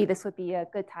maybe this would be a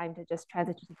good time to just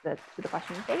transition to the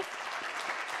question phase.